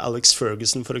at Alex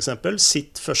Ferguson for eksempel,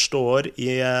 sitt første år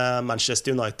i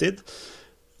Manchester United,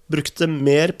 brukte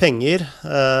mer penger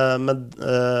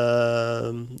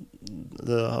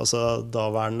altså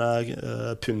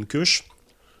daværende pundkurs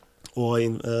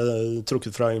og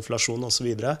trukket fra inflasjon og så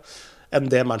videre, enn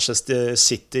det Manchester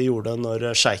City gjorde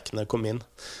når sjeikene kom inn.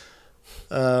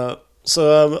 Så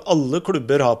alle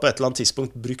klubber har på et eller annet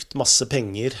tidspunkt brukt masse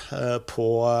penger på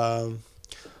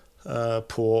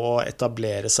å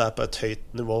etablere seg på et høyt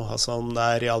nivå. Altså om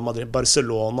det Real Madrid,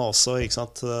 Barcelona også, ikke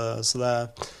sant? Så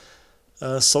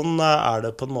sånn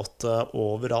det på en måte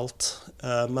overalt.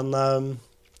 Men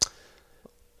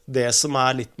det som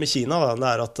litt med Kina,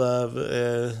 det at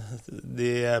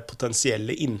de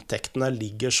potensielle inntektene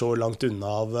ligger så langt unna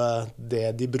av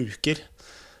det de bruker.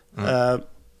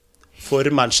 For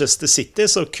Manchester City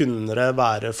så kunne det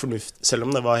være fornuft, selv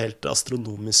om det var helt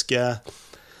astronomiske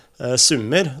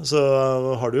summer, så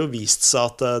har det jo vist seg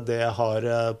at det har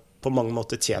på mange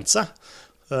måter tjent seg.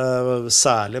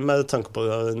 Særlig med tanke på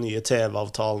de nye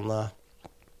TV-avtalene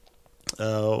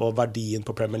og verdien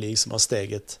på Premier League som har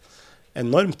steget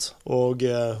enormt, og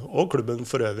klubben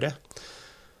for øvrig.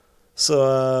 Så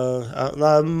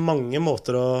det mange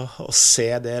måter å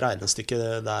se det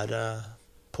regnestykket der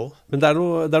på. Men det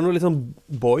noe litt sånn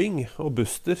Boeing og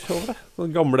Buster over det.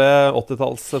 Sånne gamle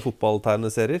 80-talls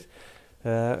fotballtegneserier.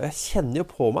 Jeg kjenner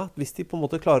jo på meg at hvis de på en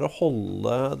måte klarer å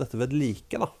holde dette ved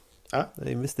like, da,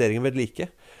 investeringen ved like,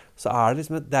 så det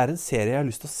liksom det en serie jeg har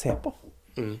lyst til å se på.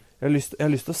 Jeg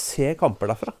har lyst til å se kamper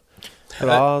derfra.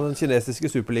 Fra den kinesiske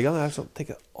superligaen. Jeg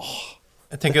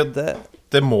tenker at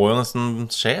det må jo nesten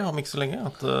skje om ikke så lenge.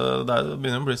 At det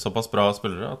begynner å bli såpass bra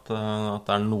spillere at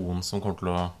det noen som kommer til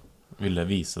å ville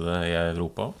vise det i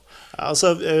Europa. Ja,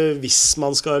 altså, hvis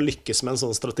man skal lykkes med en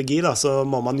sånn strategi, da, så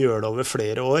må man gjøre det over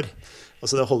flere år.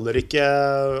 Altså, det holder ikke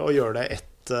å gjøre det 1,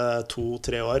 2,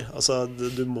 3 år. Altså,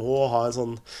 du må ha en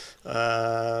sånn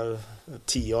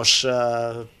 10-års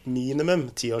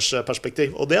minimum, 10-års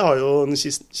perspektiv. Og det har jo den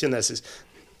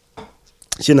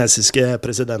kinesiske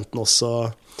presidenten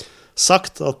også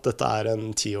sagt, at dette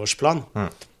en 10-årsplan.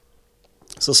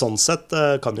 Så sånn sett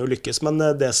kan det jo lykkes, men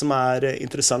det som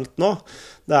interessant nå,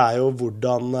 det jo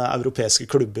hvordan europeiske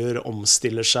klubber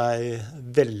omstiller seg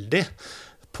veldig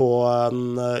på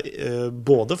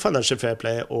både Financial Fair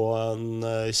Play og den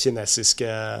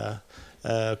kinesiske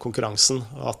konkurransen.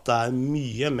 At det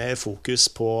mye mer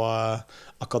fokus på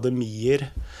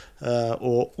akademier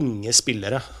og unge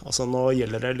spillere. Altså nå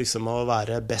gjelder det liksom å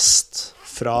være best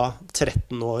fra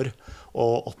 13 år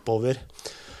og oppover.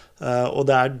 Og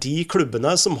det de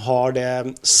klubbene som har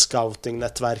det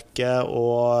scouting-nettverket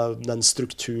og den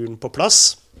strukturen på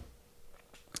plass,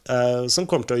 som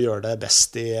kommer til å gjøre det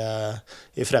best i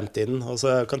fremtiden. Og så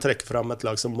jeg kan trekke fram et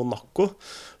lag som Monaco,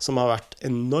 som har vært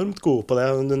enormt gode på det.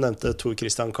 Du nevnte Tor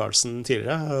Christian Karlsen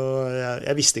tidligere, og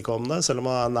jeg visste ikke om det, selv om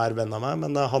han nær venn av meg,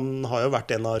 men han har jo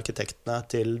vært en av arkitektene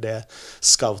til det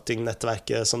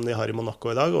scouting-nettverket som de har i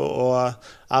Monaco i dag,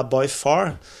 og by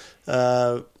far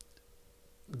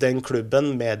den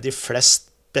klubben med de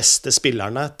flest beste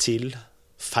spillerne til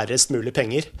færrest mulig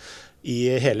penger i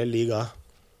hele liga.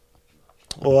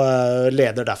 Og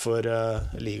leder derfor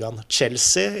ligaen.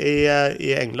 Chelsea i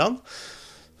England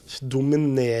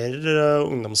dominerer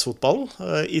ungdomsfotballen,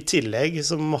 i tillegg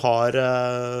som har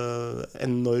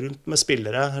enormt med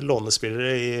spillere,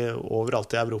 lånespillere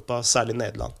overalt i Europa, særlig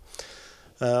Nederland.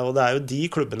 Og det jo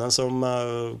de klubbene som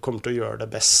kommer til å gjøre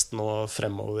det best nå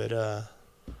fremover,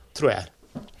 tror jeg.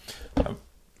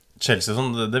 Chelsea,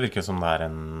 det virker som det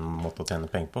en måte å tjene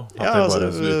penger på. At de bare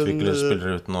utvikler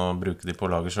spillere uten å bruke de på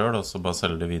laget selv, og så bare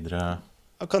selger de videre.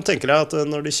 Jeg kan tenke deg at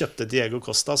når de kjøpte Diego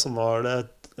Costa, som var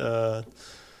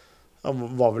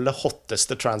vel det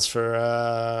hotteste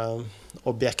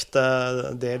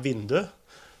transfer-objektet det vinduet.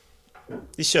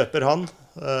 De kjøper han,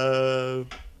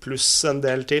 pluss en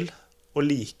del til, og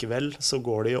likevel så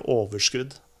går de i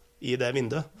overskudd i det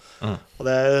vinduet. Og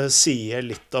det sier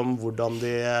litt om hvordan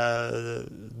de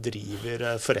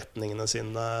driver forretningene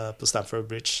sine på Stamford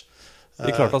Bridge. De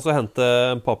klarte altså å hente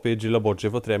Papi Djilabodji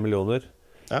for 3 millioner.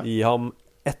 Gi ham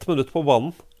 1 minutt på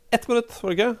banen. 1 minutt, var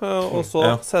det ikke? Og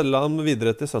så selge ham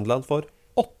videre til Sunderland for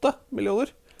 8 millioner.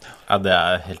 Ja, det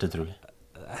helt utrolig.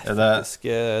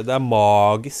 Det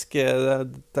magisk.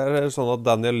 Det sånn at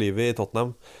Daniel Levy i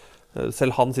Tottenham,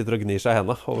 selv han sitter og gnir seg i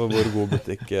hendene over hvor god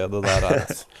butikk det der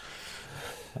altså.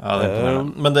 Ja,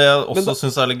 men det jeg også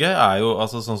synes litt gøy jo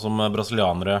altså, sånn som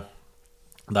brasilianere.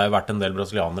 Det jo vært en del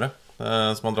brasilianere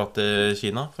som har dratt til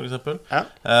Kina, for eksempel.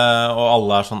 Og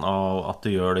alle sånn at du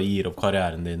gjør det, gir opp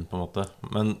karrieren din på en måte.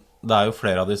 Men det jo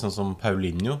flere av de, sånn som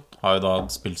Paulinho, har jo da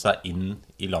spilt seg inn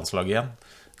I landslaget igjen,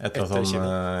 etter at han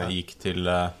gikk til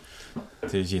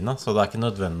Kina. Så det ikke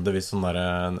nødvendigvis sånn der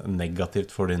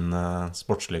negativt for din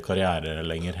sportslige karriere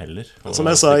lenger heller. Som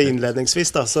jeg sa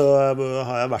innledningsvis da, så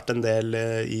har jeg vært en del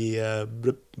I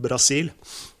Brasil.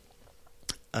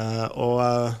 Og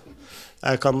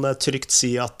jeg kan trygt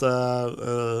si at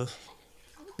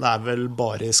det vel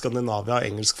bare I Skandinavia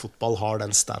engelsk fotball har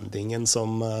den standingen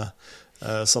som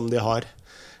de har.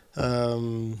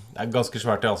 Det ganske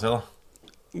svært I Asia da.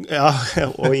 Ja,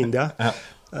 og India. Ja.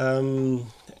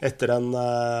 Etter en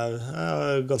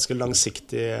ganske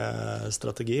langsiktig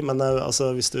strategi. Men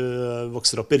altså, hvis du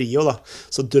vokser opp I Rio da,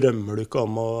 så drømmer du ikke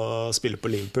om å spille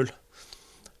på Liverpool.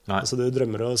 Nei. Altså, du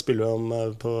drømmer å spille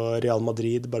på Real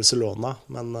Madrid, Barcelona,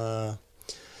 men...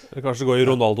 Eller kanskje gå I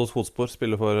Ronaldos fotspor,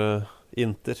 spille for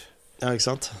Inter. Ja, ikke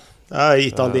sant? Ja,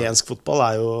 italiensk fotball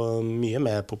jo mye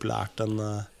mer populært enn...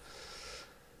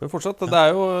 Men fortsatt, det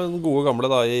jo gode gamle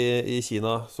da I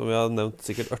Kina, som vi har nevnt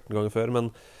sikkert 18 ganger før,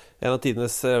 men en av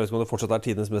tidenes, jeg vet ikke om det fortsatt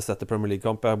tidenes mest sette Premier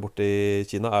League-kamp borte I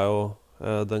Kina, jo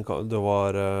det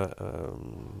var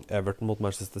Everton mot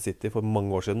Manchester City for mange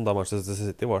år siden, da Manchester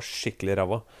City var skikkelig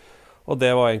ræva. Og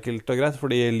det var enkelt og greit,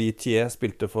 fordi Lee Thier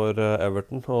spilte for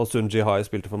Everton, og Sun Ji-hai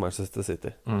spilte for Manchester City.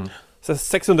 Så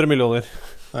 600 millioner.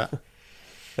 Ja.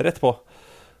 Rett på.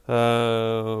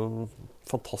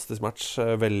 Fantastisk match,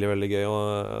 veldig, veldig gøy. Og,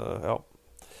 ja.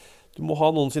 Du må ha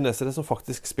noen kinesere som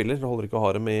faktisk spiller, det holder ikke å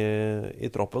ha dem I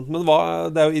troppen. Men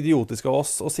det jo idiotisk av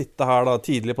oss å sitte her da,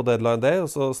 tidlig på deadline day, og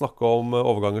så snakke om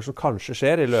overganger som kanskje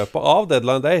skjer I løpet av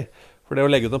deadline day. For det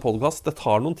å legge ut en podcast, det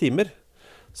tar noen timer.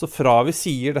 Så fra vi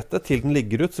sier dette til den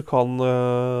ligger ut, så kan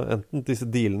enten disse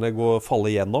dealene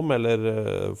falle gjennom,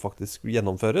 eller faktisk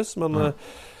gjennomføres. Men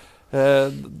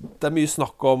det mye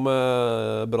snakk om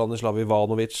Branislav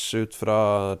Ivanovic ut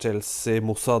fra Chelsea,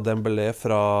 Moussa Dembélé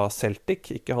fra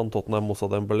Celtic. Ikke han Tottenham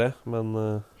Moussa Dembélé,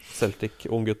 men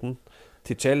Celtic, unggutten,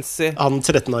 til Chelsea. Han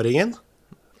 13-åringen?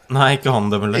 Nei, ikke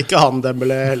han Dembélé. Ikke han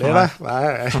Dembélé heller,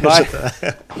 Nei.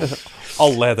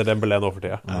 Alle heter Dembélé nå for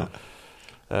tida. Ja.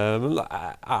 Men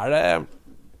det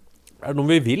noe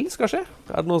vi vil skal skje?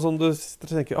 Det noe som du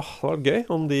tenker, det var gøy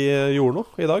om de gjorde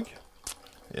noe I dag?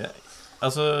 Ja,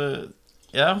 altså,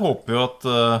 jeg håper jo at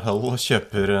Hull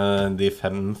kjøper de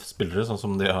 5 spillere, sånn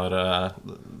som de har,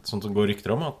 sånn som går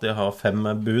rykter om, at de har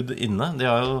 5 bud inne. De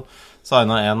har jo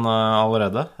signet en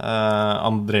allerede,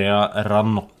 Andrea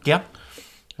Ranocchia.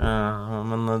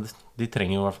 Men de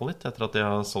trenger jo I hvert fall litt, etter at de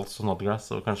har solgt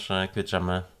Snodgrass og kanskje kvitt seg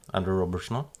med Andrew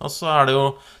Robertson også. Og så det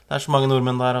jo det så mange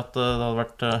nordmenn der at det hadde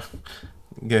vært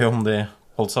gøy om de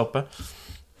holdt seg oppe.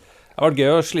 Det hadde vært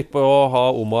gøy å slippe å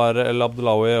ha Omar El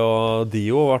Abdelawi og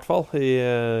Dio I hvert fall I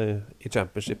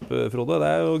Championship, Frode.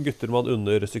 Det jo gutter man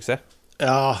under suksess.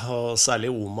 Ja, og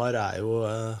særlig Omar jo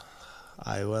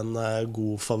en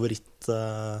god favoritt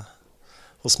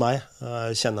hos meg.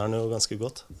 Jeg kjenner han jo ganske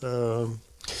godt.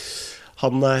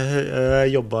 Han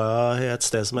jobbet I et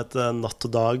sted som het Natt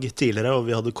og Dag tidligere, og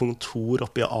vi hadde kontor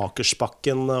oppe I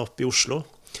Akersbakken oppe I Oslo.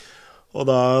 Og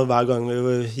da hver gang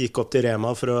vi gikk opp til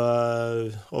Rema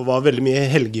og var veldig mye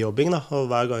helgejobbing da, og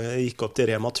hver gang jeg gikk opp til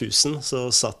Rema 1000, så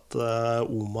satt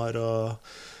Omar og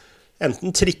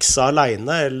enten triksa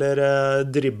alene eller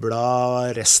dribla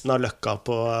resten av løkka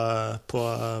på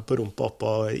rumpa oppå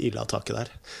Ila-taket der.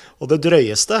 Og det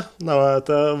drøyeste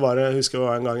jeg husker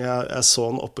en gang jeg så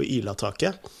han oppe på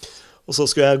Ila-taket, og så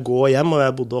skulle jeg gå hjem, og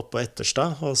jeg bodde oppe på Etterstad,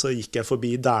 og så gikk jeg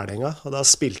forbi Dælinga, og da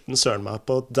spilte han søren meg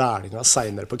på Dælinga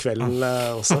senere på kvelden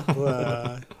også.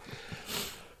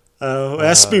 Og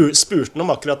jeg spurte han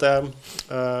om akkurat det,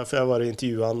 for jeg var I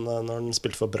intervjuet han når han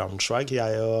spilte for Braunschweig,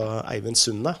 jeg og Eivind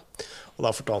Sunde. Og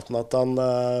da fortalte han at han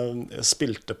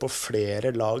spilte på flere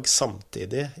lag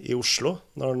samtidig I Oslo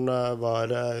når han var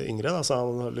yngre. Da. Så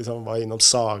han liksom var innom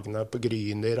Sagene på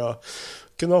Gryner og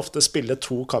kunne ofte spille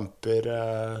 2 kamper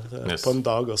på en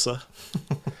dag også.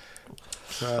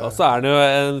 Og så han jo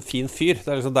en fin fyr,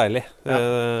 det liksom deilig.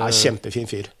 Ja, kjempefin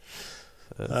fyr.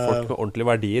 Folk med ordentlige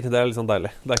verdier, det liksom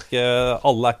deilig.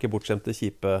 Alle ikke bortskjemte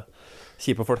kjipe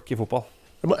folk I fotball.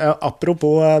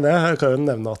 Apropos det, jeg kan jo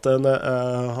nevne at han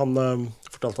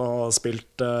fortalte at han hadde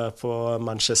spilt på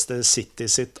Manchester City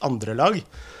sitt andre lag,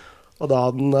 og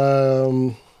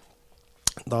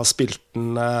da spilte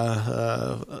han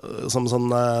som sånn,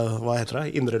 hva heter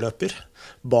det, indreløper,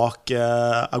 bak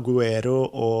Aguero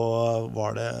og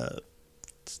var det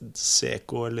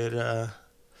Seco eller...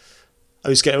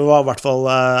 Jeg husker det var I hvert fall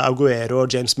Aguero og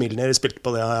James Milner spilte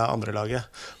på det andre laget.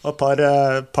 Og et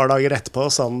par dager etterpå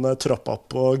så han troppet opp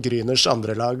på Gryners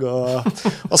andre lag og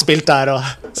spilt der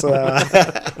også. Så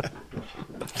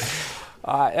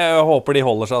Nei, jeg håper de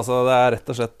holder seg, altså. Det rett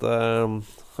og slett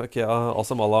okay,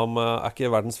 Asam Allam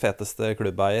ikke verdens feteste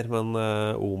klubbeier, men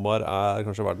Omar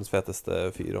kanskje verdens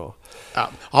feteste fyr. Ja,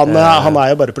 han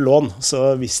jo bare på lån,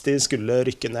 så hvis de skulle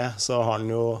rykke ned, så har han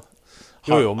jo...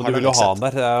 Jo, men du vil jo ha han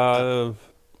der.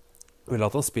 Jeg vil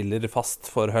at han spiller fast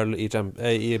for Hull i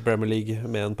Premier League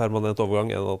med en permanent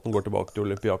overgang, enn at han går tilbake til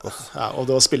Olympiakos. Ja, og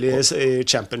da spille i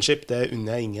Championship, det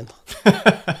unner jeg ingen.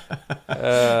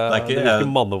 Det virker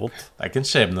mannevondt. Det ikke en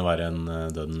skjebne verre enn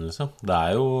døden, liksom. Det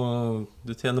jo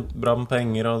du tjener bra med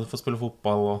penger, og du får spille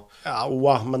fotball og... Ja,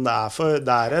 men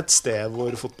det et sted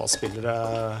hvor fotballspillere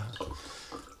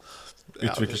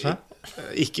utvikler seg.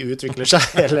 Ikke utvikler seg,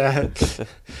 eller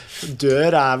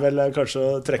dør vel kanskje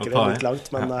å trekke det litt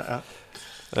langt, men ja.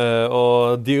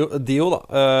 Og Dio da,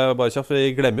 bare kjapt, vi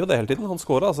glemmer jo det hele tiden. Han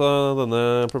skåret altså denne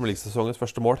Premier League-sesongens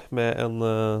første mål med en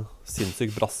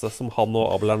sinnssyk brasse som han og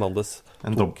Abel Hernandez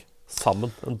tok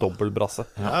sammen, en dobbeltbrasse.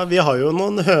 Ja, vi har jo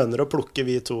noen høner å plukke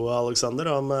vi to, Alexander,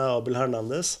 med Abel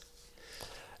Hernandez.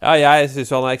 Ja, jeg synes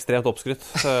jo han ekstremt oppskrytt,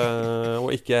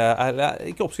 og ikke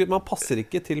oppskrytt, men han passer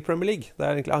ikke til Premier League.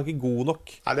 Han ikke god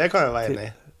nok. Ja, det kan jeg være enig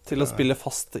i. Til å spille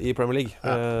fast i Premier League,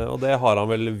 og det har han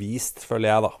vel vist,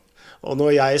 føler jeg da. Og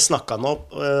når jeg snakket han opp,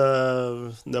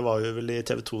 det var jo vel i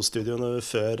TV2-studioene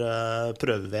før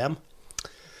prøve-VM.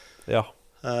 Ja.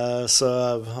 Så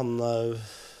han,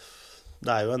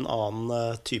 det jo en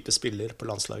annen type spiller på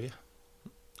landslaget,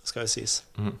 skal jo sies.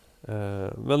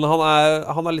 Men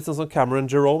han litt sånn som Cameron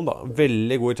Jerome da.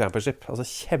 Veldig god i Championship. Altså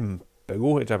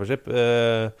kjempegod i Championship.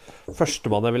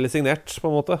 Førstemann jeg ville signert på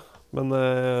en måte. Men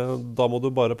da må du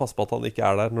bare passe på at han ikke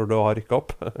der når du har rykket opp.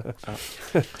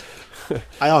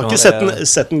 Jeg har ikke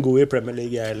sett den god i Premier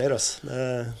League jeg heller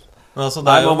altså,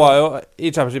 Nei, man var jo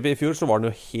i Championship i fjor så var han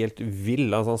jo helt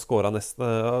vill. Altså, han skåret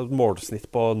nesten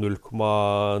målsnitt på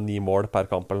 0,9 mål per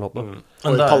kamp eller noe.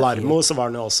 Og i Palermo så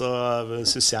var han jo også,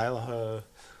 synes jeg da,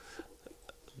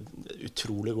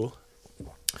 utrolig god.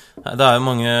 Det jo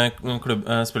mange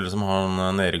spillere som har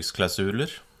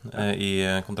nedrykksklausuler i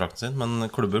kontrakten sin, men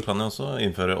klubber kan jo også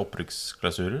innføre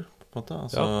opprykksklausuler på en måte.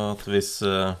 Altså at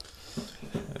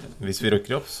hvis vi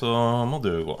rykker opp, så må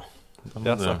du gå.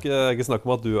 Ikke snakk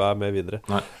om at du med videre.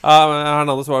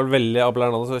 Hernandez var Abel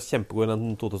Hernandez var kjempegod i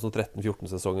den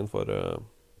 2013-14-sesongen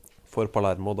for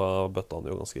Palermo. Da bøtte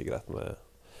han jo ganske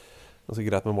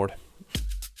greit med mål.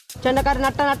 चंडकार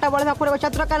नट्टा नट्टा बड़ा सा पूरे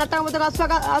छत्र का नट्टा मतलब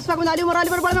आसपास में डाली मोराली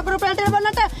पर बड़ा सा पेंटे पर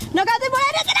नट्टा नगाते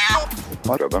बोले के ना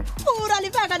मारबा पूरा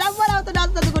लिपा का डबल तो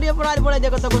डालता तो करिए पड़ा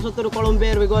देखो तो सुतुर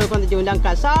कोलंबियर भी गोल कोन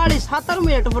लंका 7.5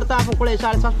 मिनट पर ताप कोले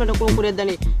 7.5 मिनट को पूरे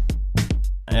दनी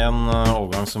en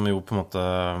overgang som jo på en måte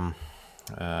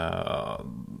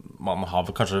man har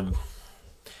vel kanskje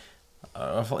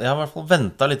jeg har i hvert fall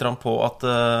ventet litt på at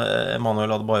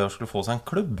Emmanuel Adebayor skulle få seg en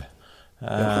klubb.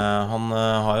 Han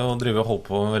har jo drivet og holdt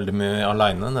på veldig mye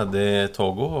alene nede i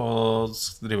Togo og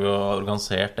drivet og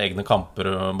organisert egne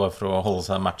kamper bare for å holde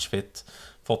seg matchfit,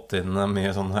 fått inn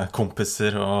mye sånne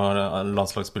kompiser og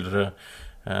landslagsspillere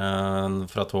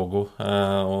fra Togo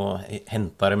og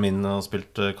hentet dem inn og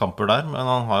spilt kamper der, men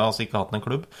han har jo altså ikke hatt en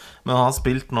klubb, men han har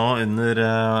spilt nå under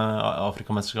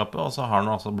Afrikamesterskapet, og så har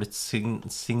han altså blitt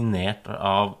signert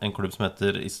av en klubb som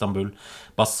heter Istanbul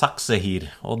Basaksehir,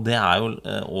 og det jo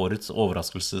årets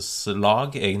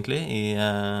overraskelseslag egentlig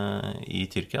i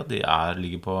Tyrkia. De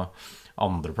ligger på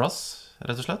andreplass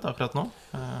rett og slett, akkurat nå.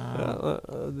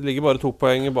 Det ligger bare 2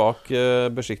 poeng bak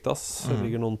Besiktas. Det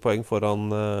ligger noen poeng foran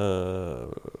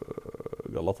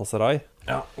Galatasaray.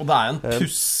 Ja, og det en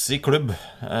pussig klubb.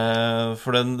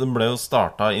 For den ble jo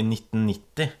startet i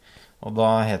 1990, og da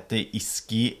het det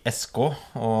Iski SK,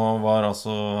 og var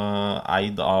altså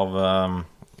eid av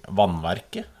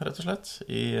vannverket, rett og slett,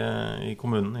 i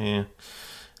kommunen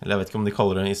eller jeg vet ikke om de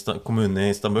kaller det kommunen i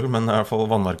Istanbul, men i hvert fall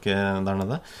vannverket der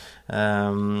nede.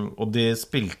 Og de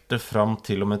spilte frem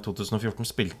til og med 2014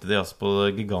 spilte de altså på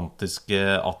det gigantiske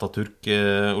Atatürk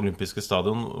olympiske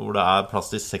stadion, hvor det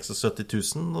plass til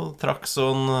 76 000 og trakk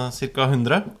sånn cirka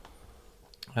 100.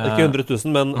 Ikke 100 000,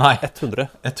 men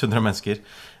 100. 100 mennesker.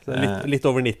 Litt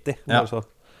over 90. Ja.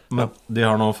 Men de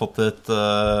har nå fått et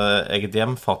eget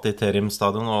hjem, Fatih Terim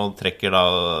stadion, og trekker da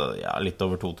litt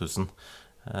over 2000.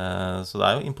 Så det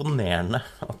jo imponerende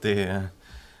at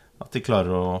de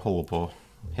klarer å holde på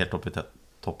helt opp i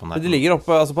toppen der. De ligger oppe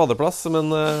altså på andreplass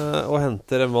og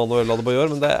henter Emmanuel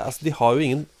Adebayor, men de har jo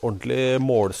ingen ordentlig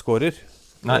målskårer.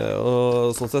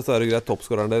 Og sånn sett så det greit.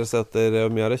 Toppskåreren deres etter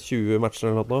 20 matcher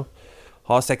eller noe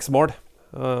har 6 mål,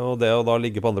 og det å da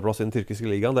ligge på andreplass i den tyrkiske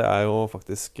ligaen, det jo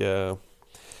faktisk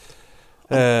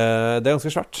det ganske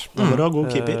svært. Da må du ha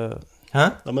god keeper. Hæ?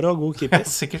 Da må du ha god keeper.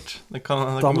 Sikkert.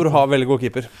 Da må du ha veldig god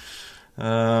keeper.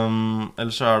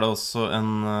 Ellers så det også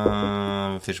en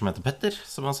fyr som heter Petter,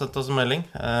 som har sendt oss en melding.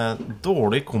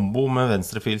 Dårlig kombo med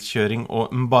venstrefilskjøring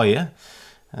og Mbaye.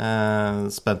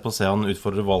 Spent på å se han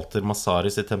utfordrer Walter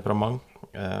Massari sitt temperament.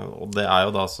 Og det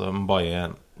jo da altså Mbaye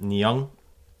Niang,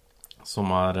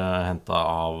 som hentet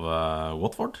av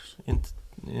Watford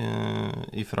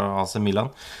fra AC Milan.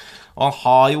 Og han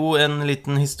har jo en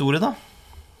liten historie da,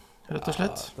 rett og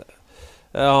slett.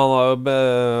 Han har jo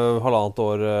halvannet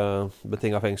år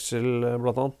betinget fengsel,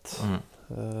 blant annet.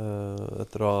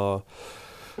 Etter å ha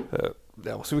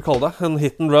hva skal vi kalle det? En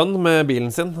hit and run med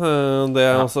bilen sin. Det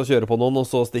å kjøre på noen og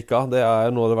så stikke av, det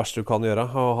noe av det verste du kan gjøre.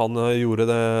 Og han gjorde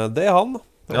det han.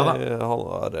 Ja, han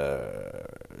har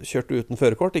kjørt uten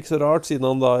førerkort, ikke så rart, siden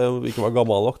han da ikke var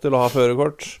gammel nok til å ha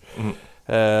førerkort.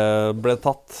 Ble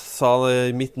tatt, sa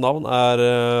han, mitt navn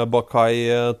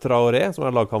Bakay Traoré, som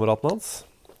lagkameraten hans.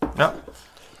 Ja.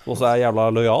 Som også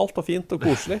jævla lojalt og fint og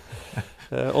koselig.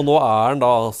 Og nå han da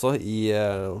altså i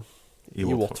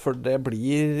Watford. Det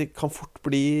kan fort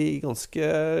bli ganske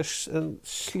en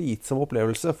slitsom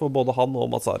opplevelse for både han og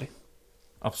Mazzari.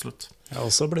 Absolutt. Jeg har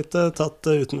også blitt tatt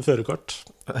uten førerkort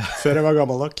før jeg var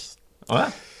gammel nok. Ja.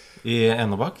 I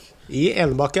Enebakk? I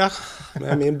Enebakk, ja.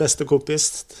 Med min beste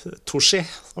kompis Toshi,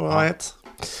 som han het.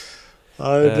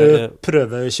 Da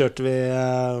prøvekjørte vi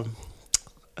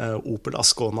Opel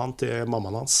Asconaen til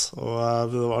mammaen hans. Og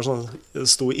det var sånn, det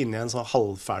sto inne i en sånn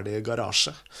halvferdig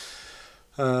garasje.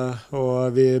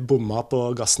 Og vi bomma på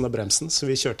gassen og bremsen, så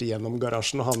vi kjørte gjennom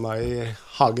garasjen og havna i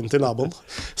hagen til naboen,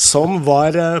 som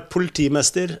var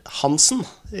politimester Hansen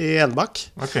i Enebakk.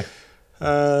 Okay.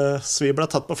 Så vi ble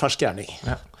tatt på fersk gjerning.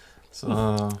 Ja. Så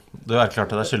du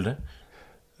erklærte deg skyldig?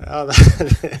 Ja, det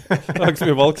ikke så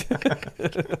mye valg.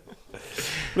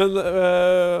 Men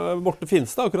Morten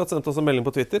Finstad har akkurat sendt oss en melding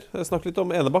på Twitter. Snakk litt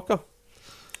om Enebakk, da.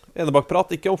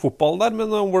 Enebakk-prat, ikke om fotballen der, men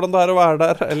om hvordan det å være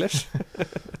der ellers.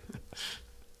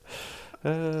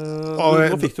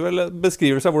 Nå fikk du vel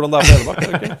beskrivelse av hvordan det på Enebakk,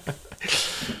 ikke?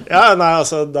 Ja, nei,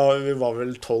 altså, vi var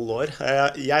vel 12 år.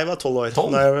 Jeg var 12 år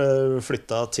da jeg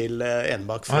flyttet til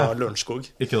Enebakk fra Lørenskog.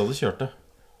 Ikke da du kjørte?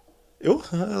 Jo,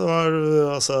 det var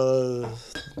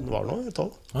nå 12.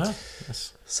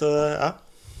 Yes. Så ja.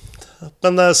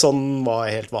 Men sånn var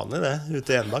helt vanlig det,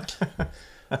 ute i Enebakk.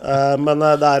 Men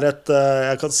det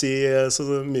jeg kan si så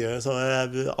mye, så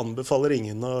jeg anbefaler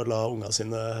ingen å la unga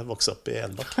sine vokse opp i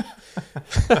Enebakk.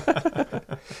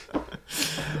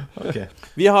 Okay.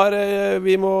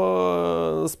 Vi må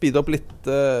speede opp litt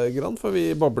grann, for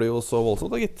vi babler jo så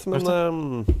voldsomt da, gitt. Men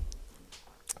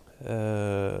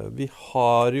vi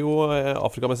har jo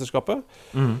Afrikamesterskapet.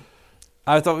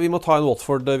 Jeg vet da, vi må ta en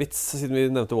Watford-vits, siden vi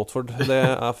nevnte Watford. Det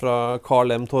fra Carl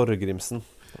M. Torgrimsen,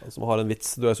 som har en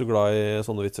vits. Du så glad i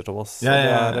sånne vitser, Thomas. Ja,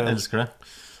 jeg elsker det.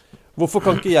 Hvorfor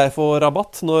kan ikke jeg få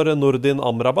rabatt når Nordin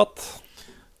Amrabat?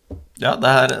 Ja,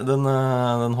 den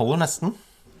holder nesten.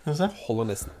 Holder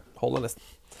nesten.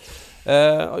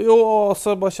 Jo,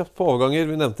 også bare kjøpt på overganger.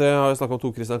 Vi nevnte, jeg har jo snakket om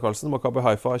Tor Christian Karlsen. Maccabi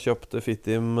Haifa har kjøpt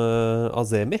Fitim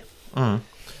Azemi.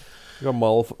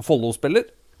 Gammel Follo-spiller.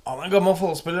 Han en gammel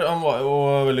Follo-spiller. Han var jo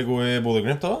veldig god i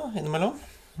Bodø-Glimt også, innimellom.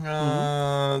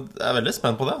 Jeg veldig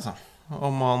spent på det, altså.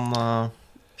 Om han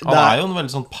jo en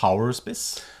veldig sånn power-spiss,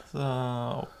 så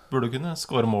burde kunne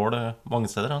skåre mål mange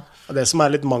steder. Han. Det som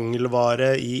litt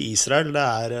mangelvare i Israel,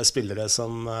 det spillere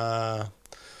som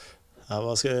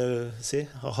hva skal jeg si,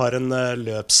 har en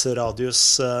løpsradius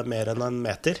mer enn en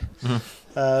meter.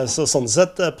 Så sånn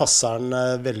sett passer han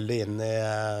veldig inn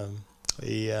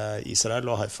i Israel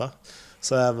og Haifa.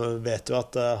 Så jeg vet jo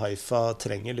at Haifa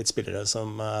trenger litt spillere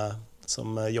som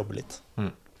jobber litt.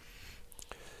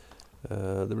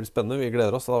 Det blir spennende, vi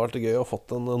gleder oss. Det har vært gøy å ha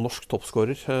fått en norsk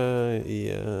toppskårer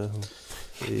i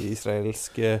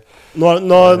israelsk Nå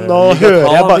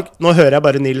hører jeg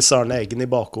bare Nils Arne Eggen i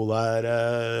bakhodet her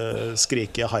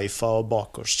skrike Haifa og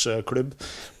bakgårdsklubb.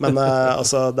 Men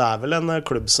altså, det vel en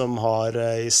klubb som har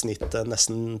i snitt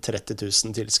nesten 30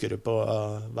 000 tilskuere på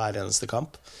hver eneste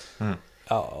kamp.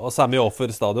 Ja, og Sami Offer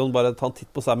stadion, bare ta en titt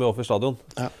på Sami Offer stadion.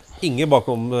 Ja. Ingen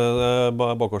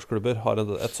bakgårdsklubber har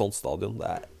et sånt stadion. Det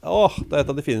er et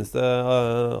av de fineste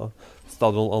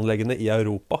stadionanleggene i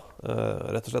Europa,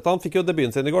 rett og slett. Han fikk jo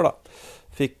debuten sin i går da.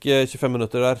 Fikk 25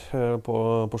 minutter der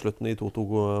på slutten i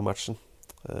 2-2-matchen.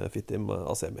 Fitim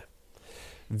Azemi.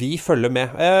 Vi følger med.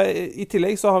 I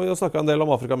tillegg så har vi jo snakket en del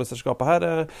om Afrikamesterskapet her.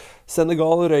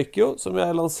 Senegal røyker jo, som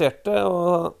jeg lanserte,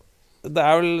 og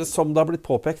det vel som det har blitt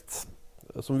påpekt,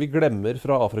 som vi glemmer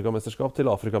fra Afrikamesterskap til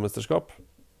Afrikamesterskap.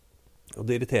 Og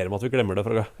det irriterer meg at vi glemmer det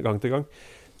fra gang til gang.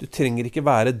 Du trenger ikke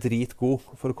være dritgod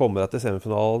for å komme deg til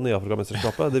semifinalen i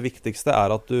Afrikamesterskapet. Det viktigste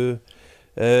at du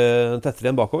tetter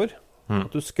igjen bakover.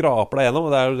 At du skraper deg gjennom.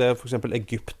 Og det er jo det for eksempel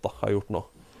Egypt da, har gjort nå.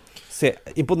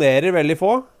 Imponerer veldig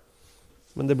få,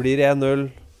 men det blir 1-0,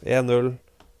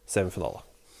 semifinale.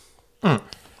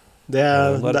 Det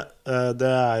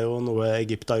er jo noe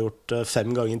Egypt har gjort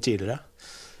 5 ganger tidligere.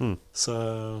 Så,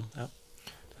 ja.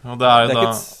 Og det er jo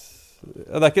da...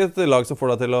 Det er ikke et lag som får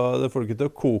deg til det får du ikke til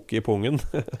å koke i pungen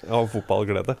av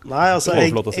fotballglede. Nei, altså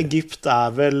Egypt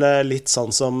er vel litt sånn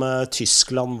som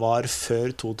Tyskland var før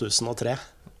 2003.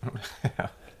 Ja.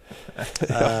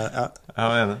 Jeg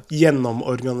er enig.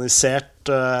 Gjennomorganisert,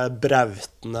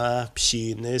 brautende,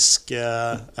 kynisk,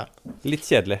 ja. Litt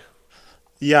kjedelig.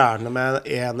 Gjerne med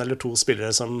 1 eller 2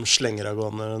 spillere som slenger av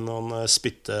gående noen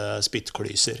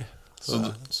spyttklyser.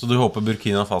 Så du håper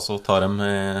Burkina Faso tar dem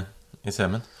i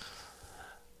semien?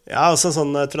 Ja, altså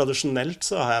sånn tradisjonelt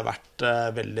så har jeg vært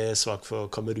veldig svak for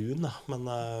Kamerun da. Men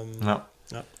ja,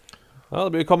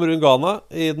 det blir Kamerun-Ghana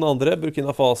i den andre,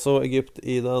 Burkina Faso-Egypt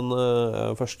i den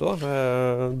første da.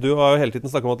 Du har jo hele tiden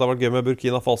snakket om at det har vært gøy med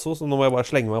Burkina Faso, så nå må jeg bare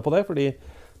slenge meg på det, fordi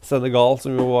Senegal,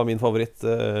 som jo var min favoritt,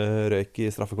 røyk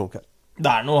i straffekonk her. Det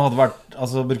er noe, hadde vært,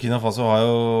 altså Burkina Faso har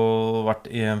jo vært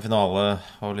i en finale,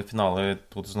 var vel i finale i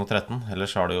 2013,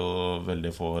 ellers har det jo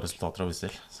veldig få resultater å vise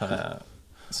til, så jeg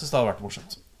synes det hadde vært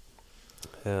morsomt.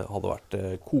 Hadde vært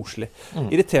koselig.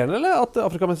 Irriterende, eller? At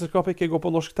Afrikamesterskapet ikke går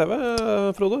på norsk TV,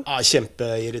 Frode? Ja,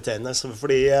 kjempeirriterende.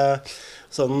 Fordi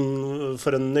sånn,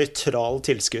 for en nøytral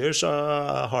tilskuer så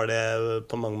har det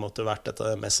på mange måter vært et av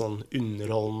de mest sånn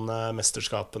underholdende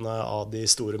mesterskapene av de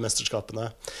store mesterskapene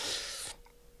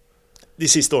de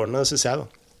siste årene, synes jeg da.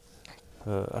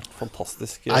 Det er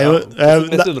fantastisk.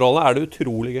 Mest underholdende er det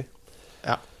utrolig gøy.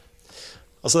 Ja.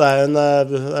 Altså det er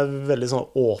en veldig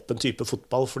sånn åpen type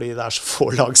fotball, fordi det er så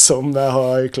få lag som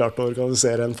har klart å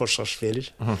organisere en forsvarsfirer.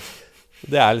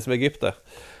 Det er liksom Egypt det.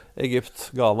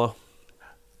 Egypt, Ghana.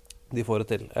 De får det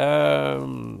til.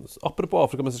 Apropos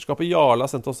Afrikamesterskapet, Jarle har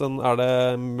sendt oss en... Er det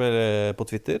på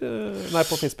Twitter? Nei,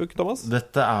 på Facebook, Thomas?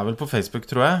 Dette er vel på Facebook,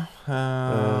 tror jeg.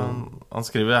 Han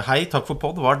skriver: Hei, takk for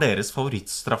podd. Var deres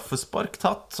favorittstraffespark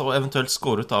tatt, og eventuelt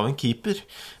skåret av en keeper?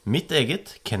 Mitt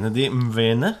eget, Kennedy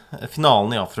Mwene.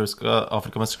 Finalen i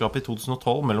Afrikamesterskapet i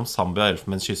 2012 mellom Zambia og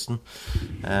Elfenbenskysten.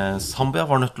 Zambia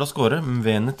var nødt til å skåre.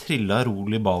 Mwene trillet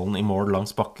rolig ballen i mål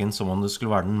langs bakken, som om det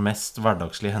skulle være den mest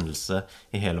hverdagslige hendelse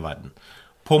i hele verden.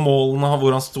 På målene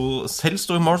hvor han selv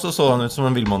sto i mål, så han ut som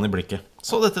en villmann i blikket.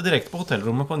 Så dette direkte på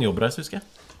hotellrommet på en jobbreis, husker jeg.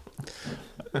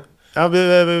 Ja,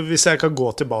 hvis jeg kan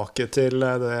gå tilbake til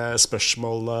det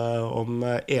spørsmålet om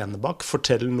Enebakk,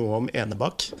 fortell noe om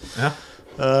Enebakk. Ja.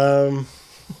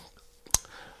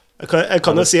 Jeg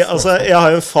kan jo si, altså, jeg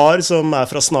har jo en far som er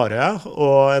fra Snarøya,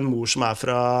 og en mor som er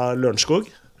fra Lørenskog.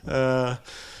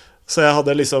 Så jeg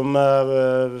hadde liksom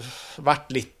vært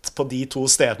litt på de 2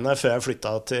 stedene før jeg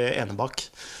flyttet til Enebakk.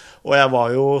 Og jeg var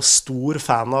jo stor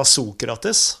fan av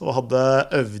Sokrates, og hadde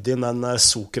øvd inn den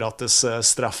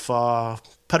Sokrates-straffa,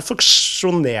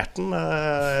 perfeksjonert den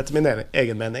etter min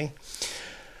egen mening.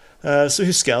 Så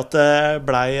husker jeg at jeg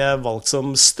ble valgt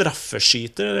som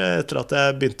straffeskyter etter at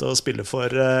jeg begynte å spille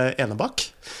for Enebakk.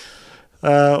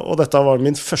 Og dette var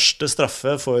min første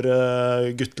straffe for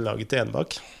guttelaget til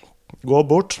Enebakk. Gå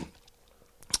bort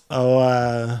og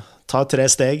tar 3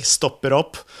 steg, stopper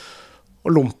opp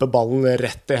og lomper ballen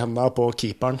rett i hendene på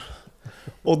keeperen.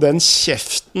 Og den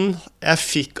kjeften jeg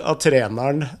fikk av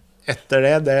treneren etter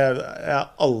det jeg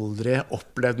har aldri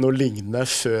opplevd noe lignende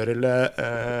før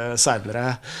eller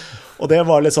senere. Og det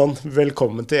var litt sånn,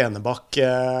 velkommen til Enebakk.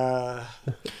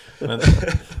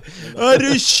 Er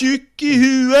du tjukk i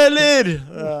huet, eller?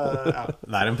 Ja.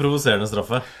 Det er en provoserende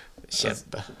straffe.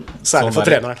 Kjempe. Særlig for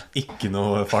treneren. Ikke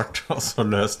noe fart, og så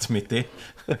løst midt i.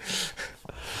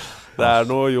 Det er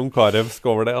noe Jon Carevsk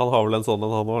over det. Han har vel en sånn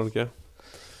en, han har han ikke?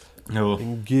 Jo.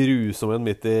 En grusom en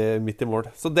midt i mål.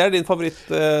 Så det er din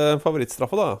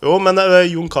favorittstraffe da? Jo, men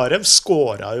Jon Carew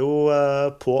skåret jo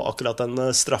på akkurat den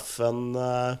straffen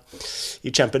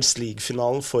i Champions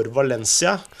League-finalen for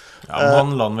Valencia. Ja, men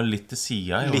han la den vel litt til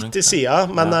siden. Litt til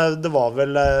siden, men det var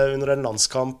vel under en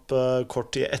landskamp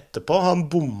kort tid etterpå. Han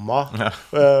bomma,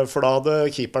 for da hadde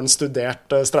keeperen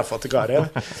studert straffa til Carew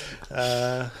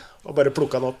og bare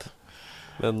plukket han opp.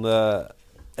 Men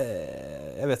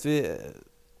jeg vet vi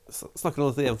snakker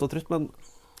om dette jevnt og trutt, men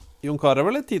Jon Carew er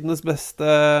vel tidenes beste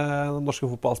norske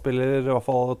fotballspiller, i hvert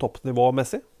fall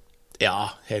toppnivå-messig? Ja,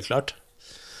 helt klart.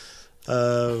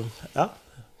 Ja.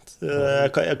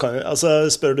 Altså,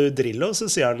 spør du Drillo, så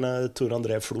sier han Tor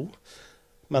André Flo.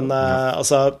 Men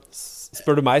altså...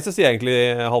 Spør du meg, så sier jeg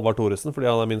egentlig Halvard Thoresen, fordi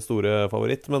han er min store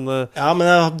favoritt, men... Ja, men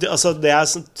altså, det er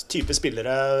sånn type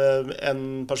spillere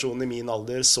en person i min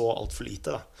alder så alt for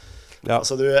lite, da.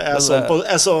 Altså,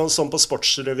 jeg så sånn på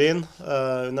Sportsrevyen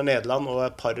under Nederland og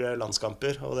et par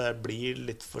landskamper, og det blir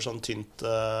litt for sånn tynt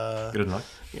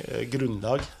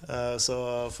grunnlag. Så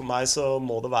for meg så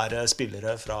må det være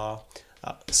spillere fra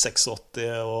 86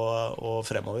 og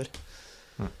fremover.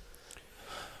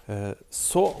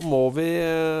 Så må vi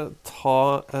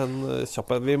ta en kjapp.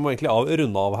 Vi må egentlig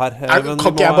runde av her. Kan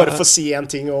ikke jeg bare få si en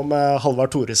ting om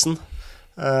Halvard Thoresen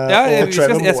og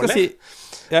Trevor Morley?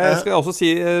 Jeg skal også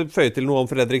føye til noe om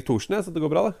Fredrik Thorsen, så det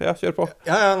går bra da. Ja, kjør på.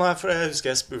 Nei, for jeg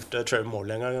husker jeg spurte Trevor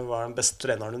Morley en gang, hva den beste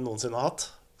treneren du noensinne har hatt.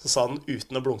 Så sa han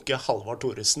uten å blunke Halvard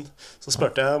Thoresen. Så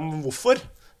spurte jeg om hvorfor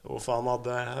han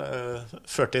hadde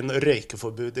ført inn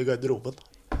røykeforbud i garderoben.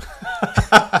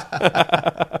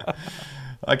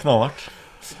 Det knallhardt.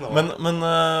 Men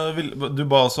du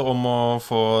ba også om å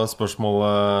få spørsmål.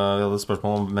 Vi hadde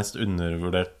spørsmål om mest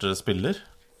undervurdert spiller.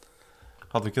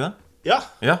 Hadde vi ikke det?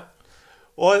 Ja.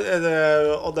 Og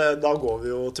da går vi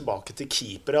jo tilbake til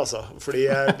keeper, altså. Fordi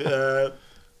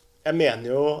jeg mener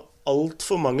jo alt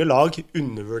for mange lag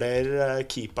undervurderer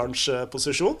keeperens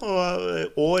posisjon.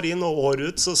 Og år inn og år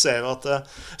ut så ser vi at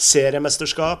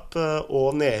seriemesterskap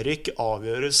og nedrykk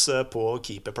avgjøres på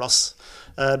keeperplass.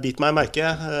 Bit meg i merke,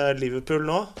 Liverpool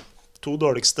nå, 2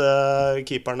 dårligste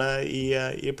keeperne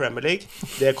i Premier League,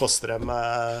 det koster dem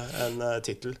en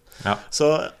titel. Så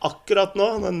akkurat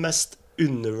nå, den mest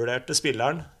undervurderte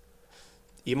spilleren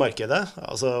i markedet,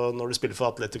 altså når du spiller for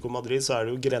Atletico Madrid, så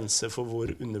det jo grenser for hvor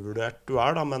undervurdert du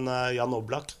da, men Jan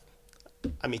Oblak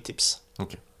mitt tips.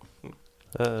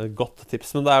 Godt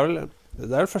tips, men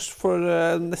det vel først for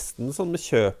nesten sånn med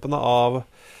kjøpene av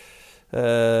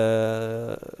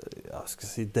skal jeg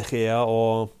si De Gea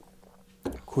og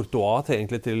Courtois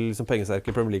egentlig til liksom,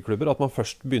 pengesterke Premier League-klubber, at man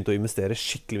først begynte å investere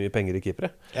skikkelig mye penger i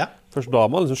keepere. Først da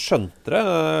man liksom skjønte det.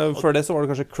 Før det så var det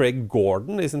kanskje Craig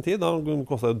Gordon i sin tid. Han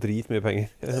kostet jo drit mye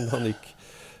penger. Han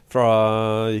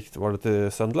var det til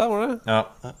Sunderland, var det? Ja,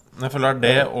 jeg føler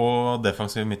det og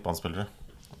defensive midtbanespillere.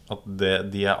 At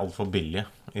de alt for billige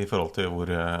i forhold til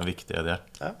hvor viktige de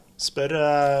Spør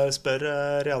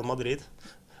Real Madrid.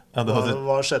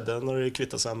 Hva skjedde når de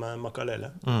kvittet seg med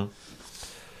Makalele?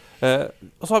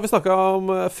 Og så har vi snakket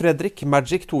om Fredrik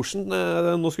Magic Thorsen.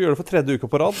 Nå skal vi gjøre det for 3. uka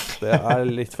på rad. Det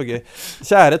litt for gøy.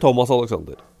 Kjære Thomas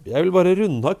Alexander, jeg vil bare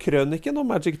runde av krøniken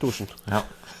om Magic Thorsen.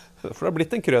 For det har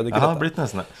blitt en krønik. Det har blitt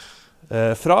nesten det.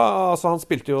 Han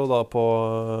spilte jo da på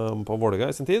Vålerenga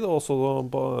i sin tid, og også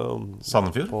på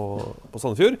Sandefjord. På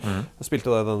Sandefjord. Spilte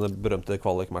da denne berømte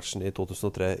kvalik-matchen i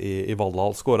 2003 i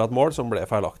Valhall. Skåret et mål som ble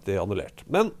feilaktig annullert.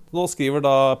 Men nå skriver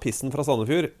da Pissen fra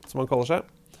Sandefjord, som han kaller seg.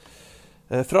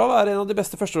 Fra å være en av de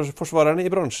beste førsteforsvarerne i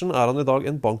bransjen han i dag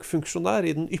en bankfunksjonær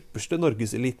i den ypperste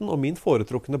Norgeseliten og min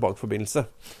foretrukne bankforbindelse.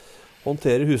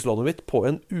 Håndterer huslånet mitt på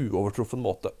en uovertruffen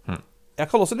måte. Jeg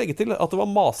kan også legge til at det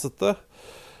var masete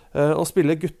å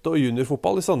spille gutte- og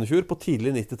juniorfotball i Sandefjord på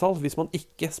tidlig 90-tall hvis man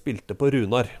ikke spilte på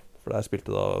Runar. For der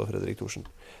spilte da Fredrik Thorsen.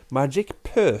 Magic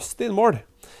pøste inn mål.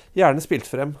 Gjerne spilt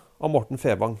frem av Morten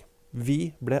Fevang.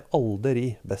 Vi ble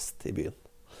aldri best i byen.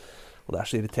 Og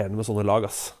det så irriterende med sånne lag,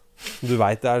 ass. Du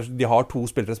vet, de har 2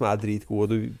 spillere som dritgode, og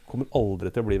du kommer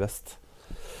aldri til å bli best.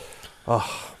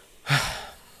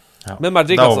 Men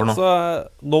Magic, så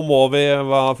nå må vi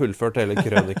ha fullført hele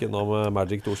krøniken om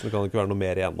Magic Thorsen. Det kan ikke være noe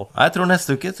mer igjen nå. Jeg tror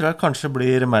neste uke kanskje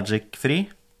blir Magic fri.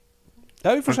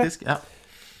 Ja, vi får se.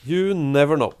 You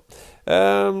never know.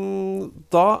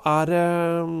 Da det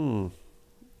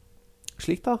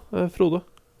slik da, Frode.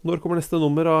 Når kommer neste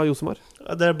nummer av Josemar?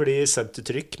 Det blir sendt til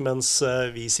trykk mens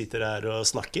vi sitter her og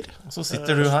snakker. Så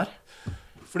sitter du her.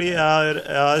 Fordi jeg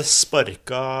har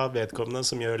sparket vedkommende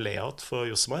som gjør layout for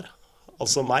Josemar.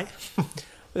 Altså meg.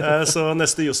 Så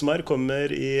neste Josemar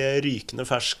kommer i rykende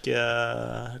fersk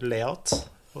layout.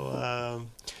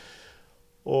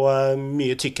 Og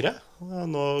mye tykkere.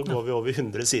 Nå går vi over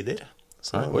 100 sider.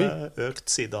 Så det har økt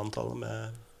sideantallet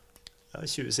med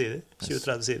 20 sider.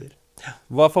 20-30 sider.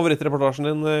 Hva favorittreportasjen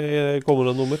din i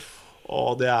kommende nummer?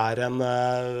 Og det jeg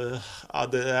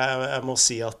må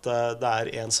si at det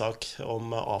en sak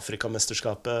om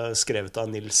Afrikamesterskapet skrevet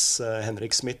av Nils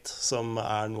Henrik Smith, som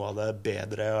noe av det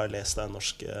bedre jeg har lest av en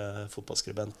norsk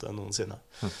fotballskribent noensinne.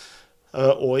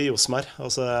 Og i Josemar.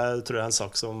 Altså, jeg tror det en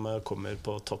sak som kommer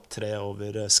på topp 3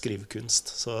 over skrivekunst,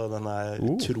 så den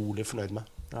utrolig fornøyd med.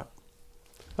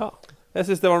 Ja, jeg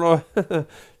synes det var noe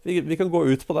vi kan gå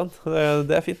ut på den.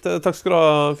 Det fint. Takk skal du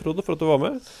ha, Frode, for at du var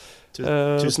med.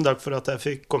 Tusen takk for at jeg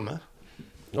fikk komme.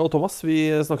 Og Thomas, vi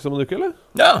snakkes om en uke, eller?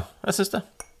 Ja, jeg synes det.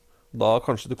 Da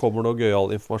kanskje det kommer noe gøyal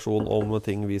informasjon om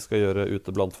ting vi skal gjøre ute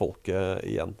blant folket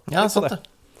igjen. Ja, sant det.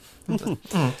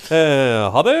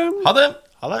 Ha det. Ha det.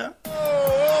 Ha det.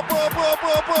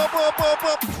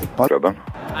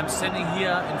 I'm standing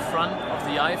here in front of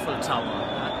the Eiffel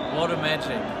Tower. What a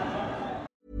magic.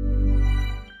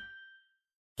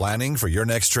 Planning for your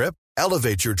next trip?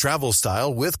 Elevate your travel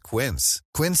style with Quince.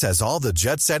 Quince has all the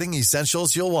jet-setting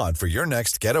essentials you'll want for your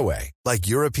next getaway, like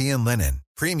European linen,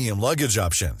 premium luggage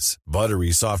options,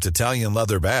 buttery soft Italian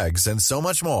leather bags, and so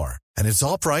much more. And it's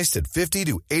all priced at 50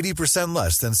 to 80%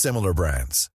 less than similar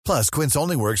brands. Plus, Quince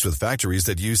only works with factories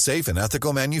that use safe and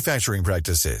ethical manufacturing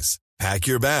practices. Pack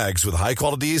your bags with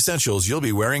high-quality essentials you'll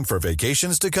be wearing for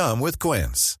vacations to come with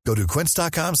Quince. Go to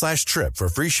quince.com/trip for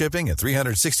free shipping and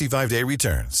 365-day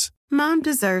returns. Mom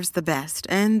deserves the best,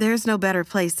 and there's no better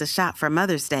place to shop for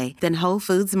Mother's Day than Whole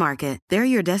Foods Market. They're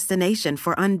your destination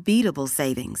for unbeatable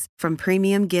savings, from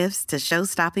premium gifts to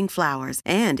show-stopping flowers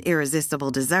and irresistible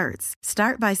desserts.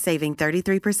 Start by saving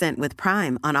 33% with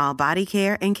Prime on all body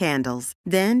care and candles.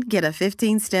 Then get a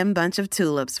 15-stem bunch of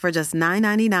tulips for just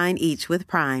 $9.99 each with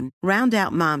Prime. Round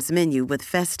out Mom's menu with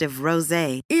festive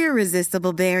rosé,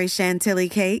 irresistible berry chantilly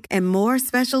cake, and more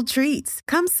special treats.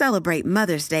 Come celebrate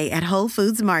Mother's Day at Whole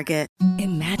Foods Market.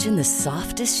 Imagine the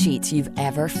softest sheets you've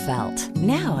ever felt.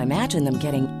 Now imagine them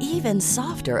getting even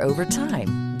softer over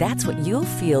time. That's what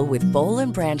you'll feel with Boll &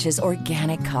 Branch's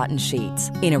organic cotton sheets.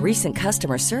 In a recent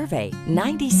customer survey,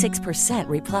 96%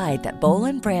 replied that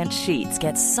Boll & Branch sheets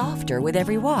get softer with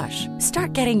every wash.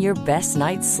 Start getting your best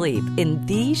night's sleep in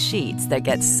these sheets that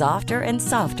get softer and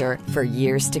softer for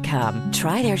years to come.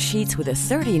 Try their sheets with a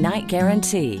 30-night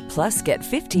guarantee. Plus, get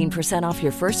 15% off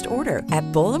your first order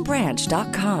at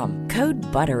bollandbranch.com. Code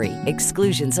BUTTERY.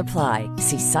 Exclusions apply.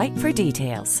 See site for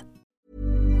details.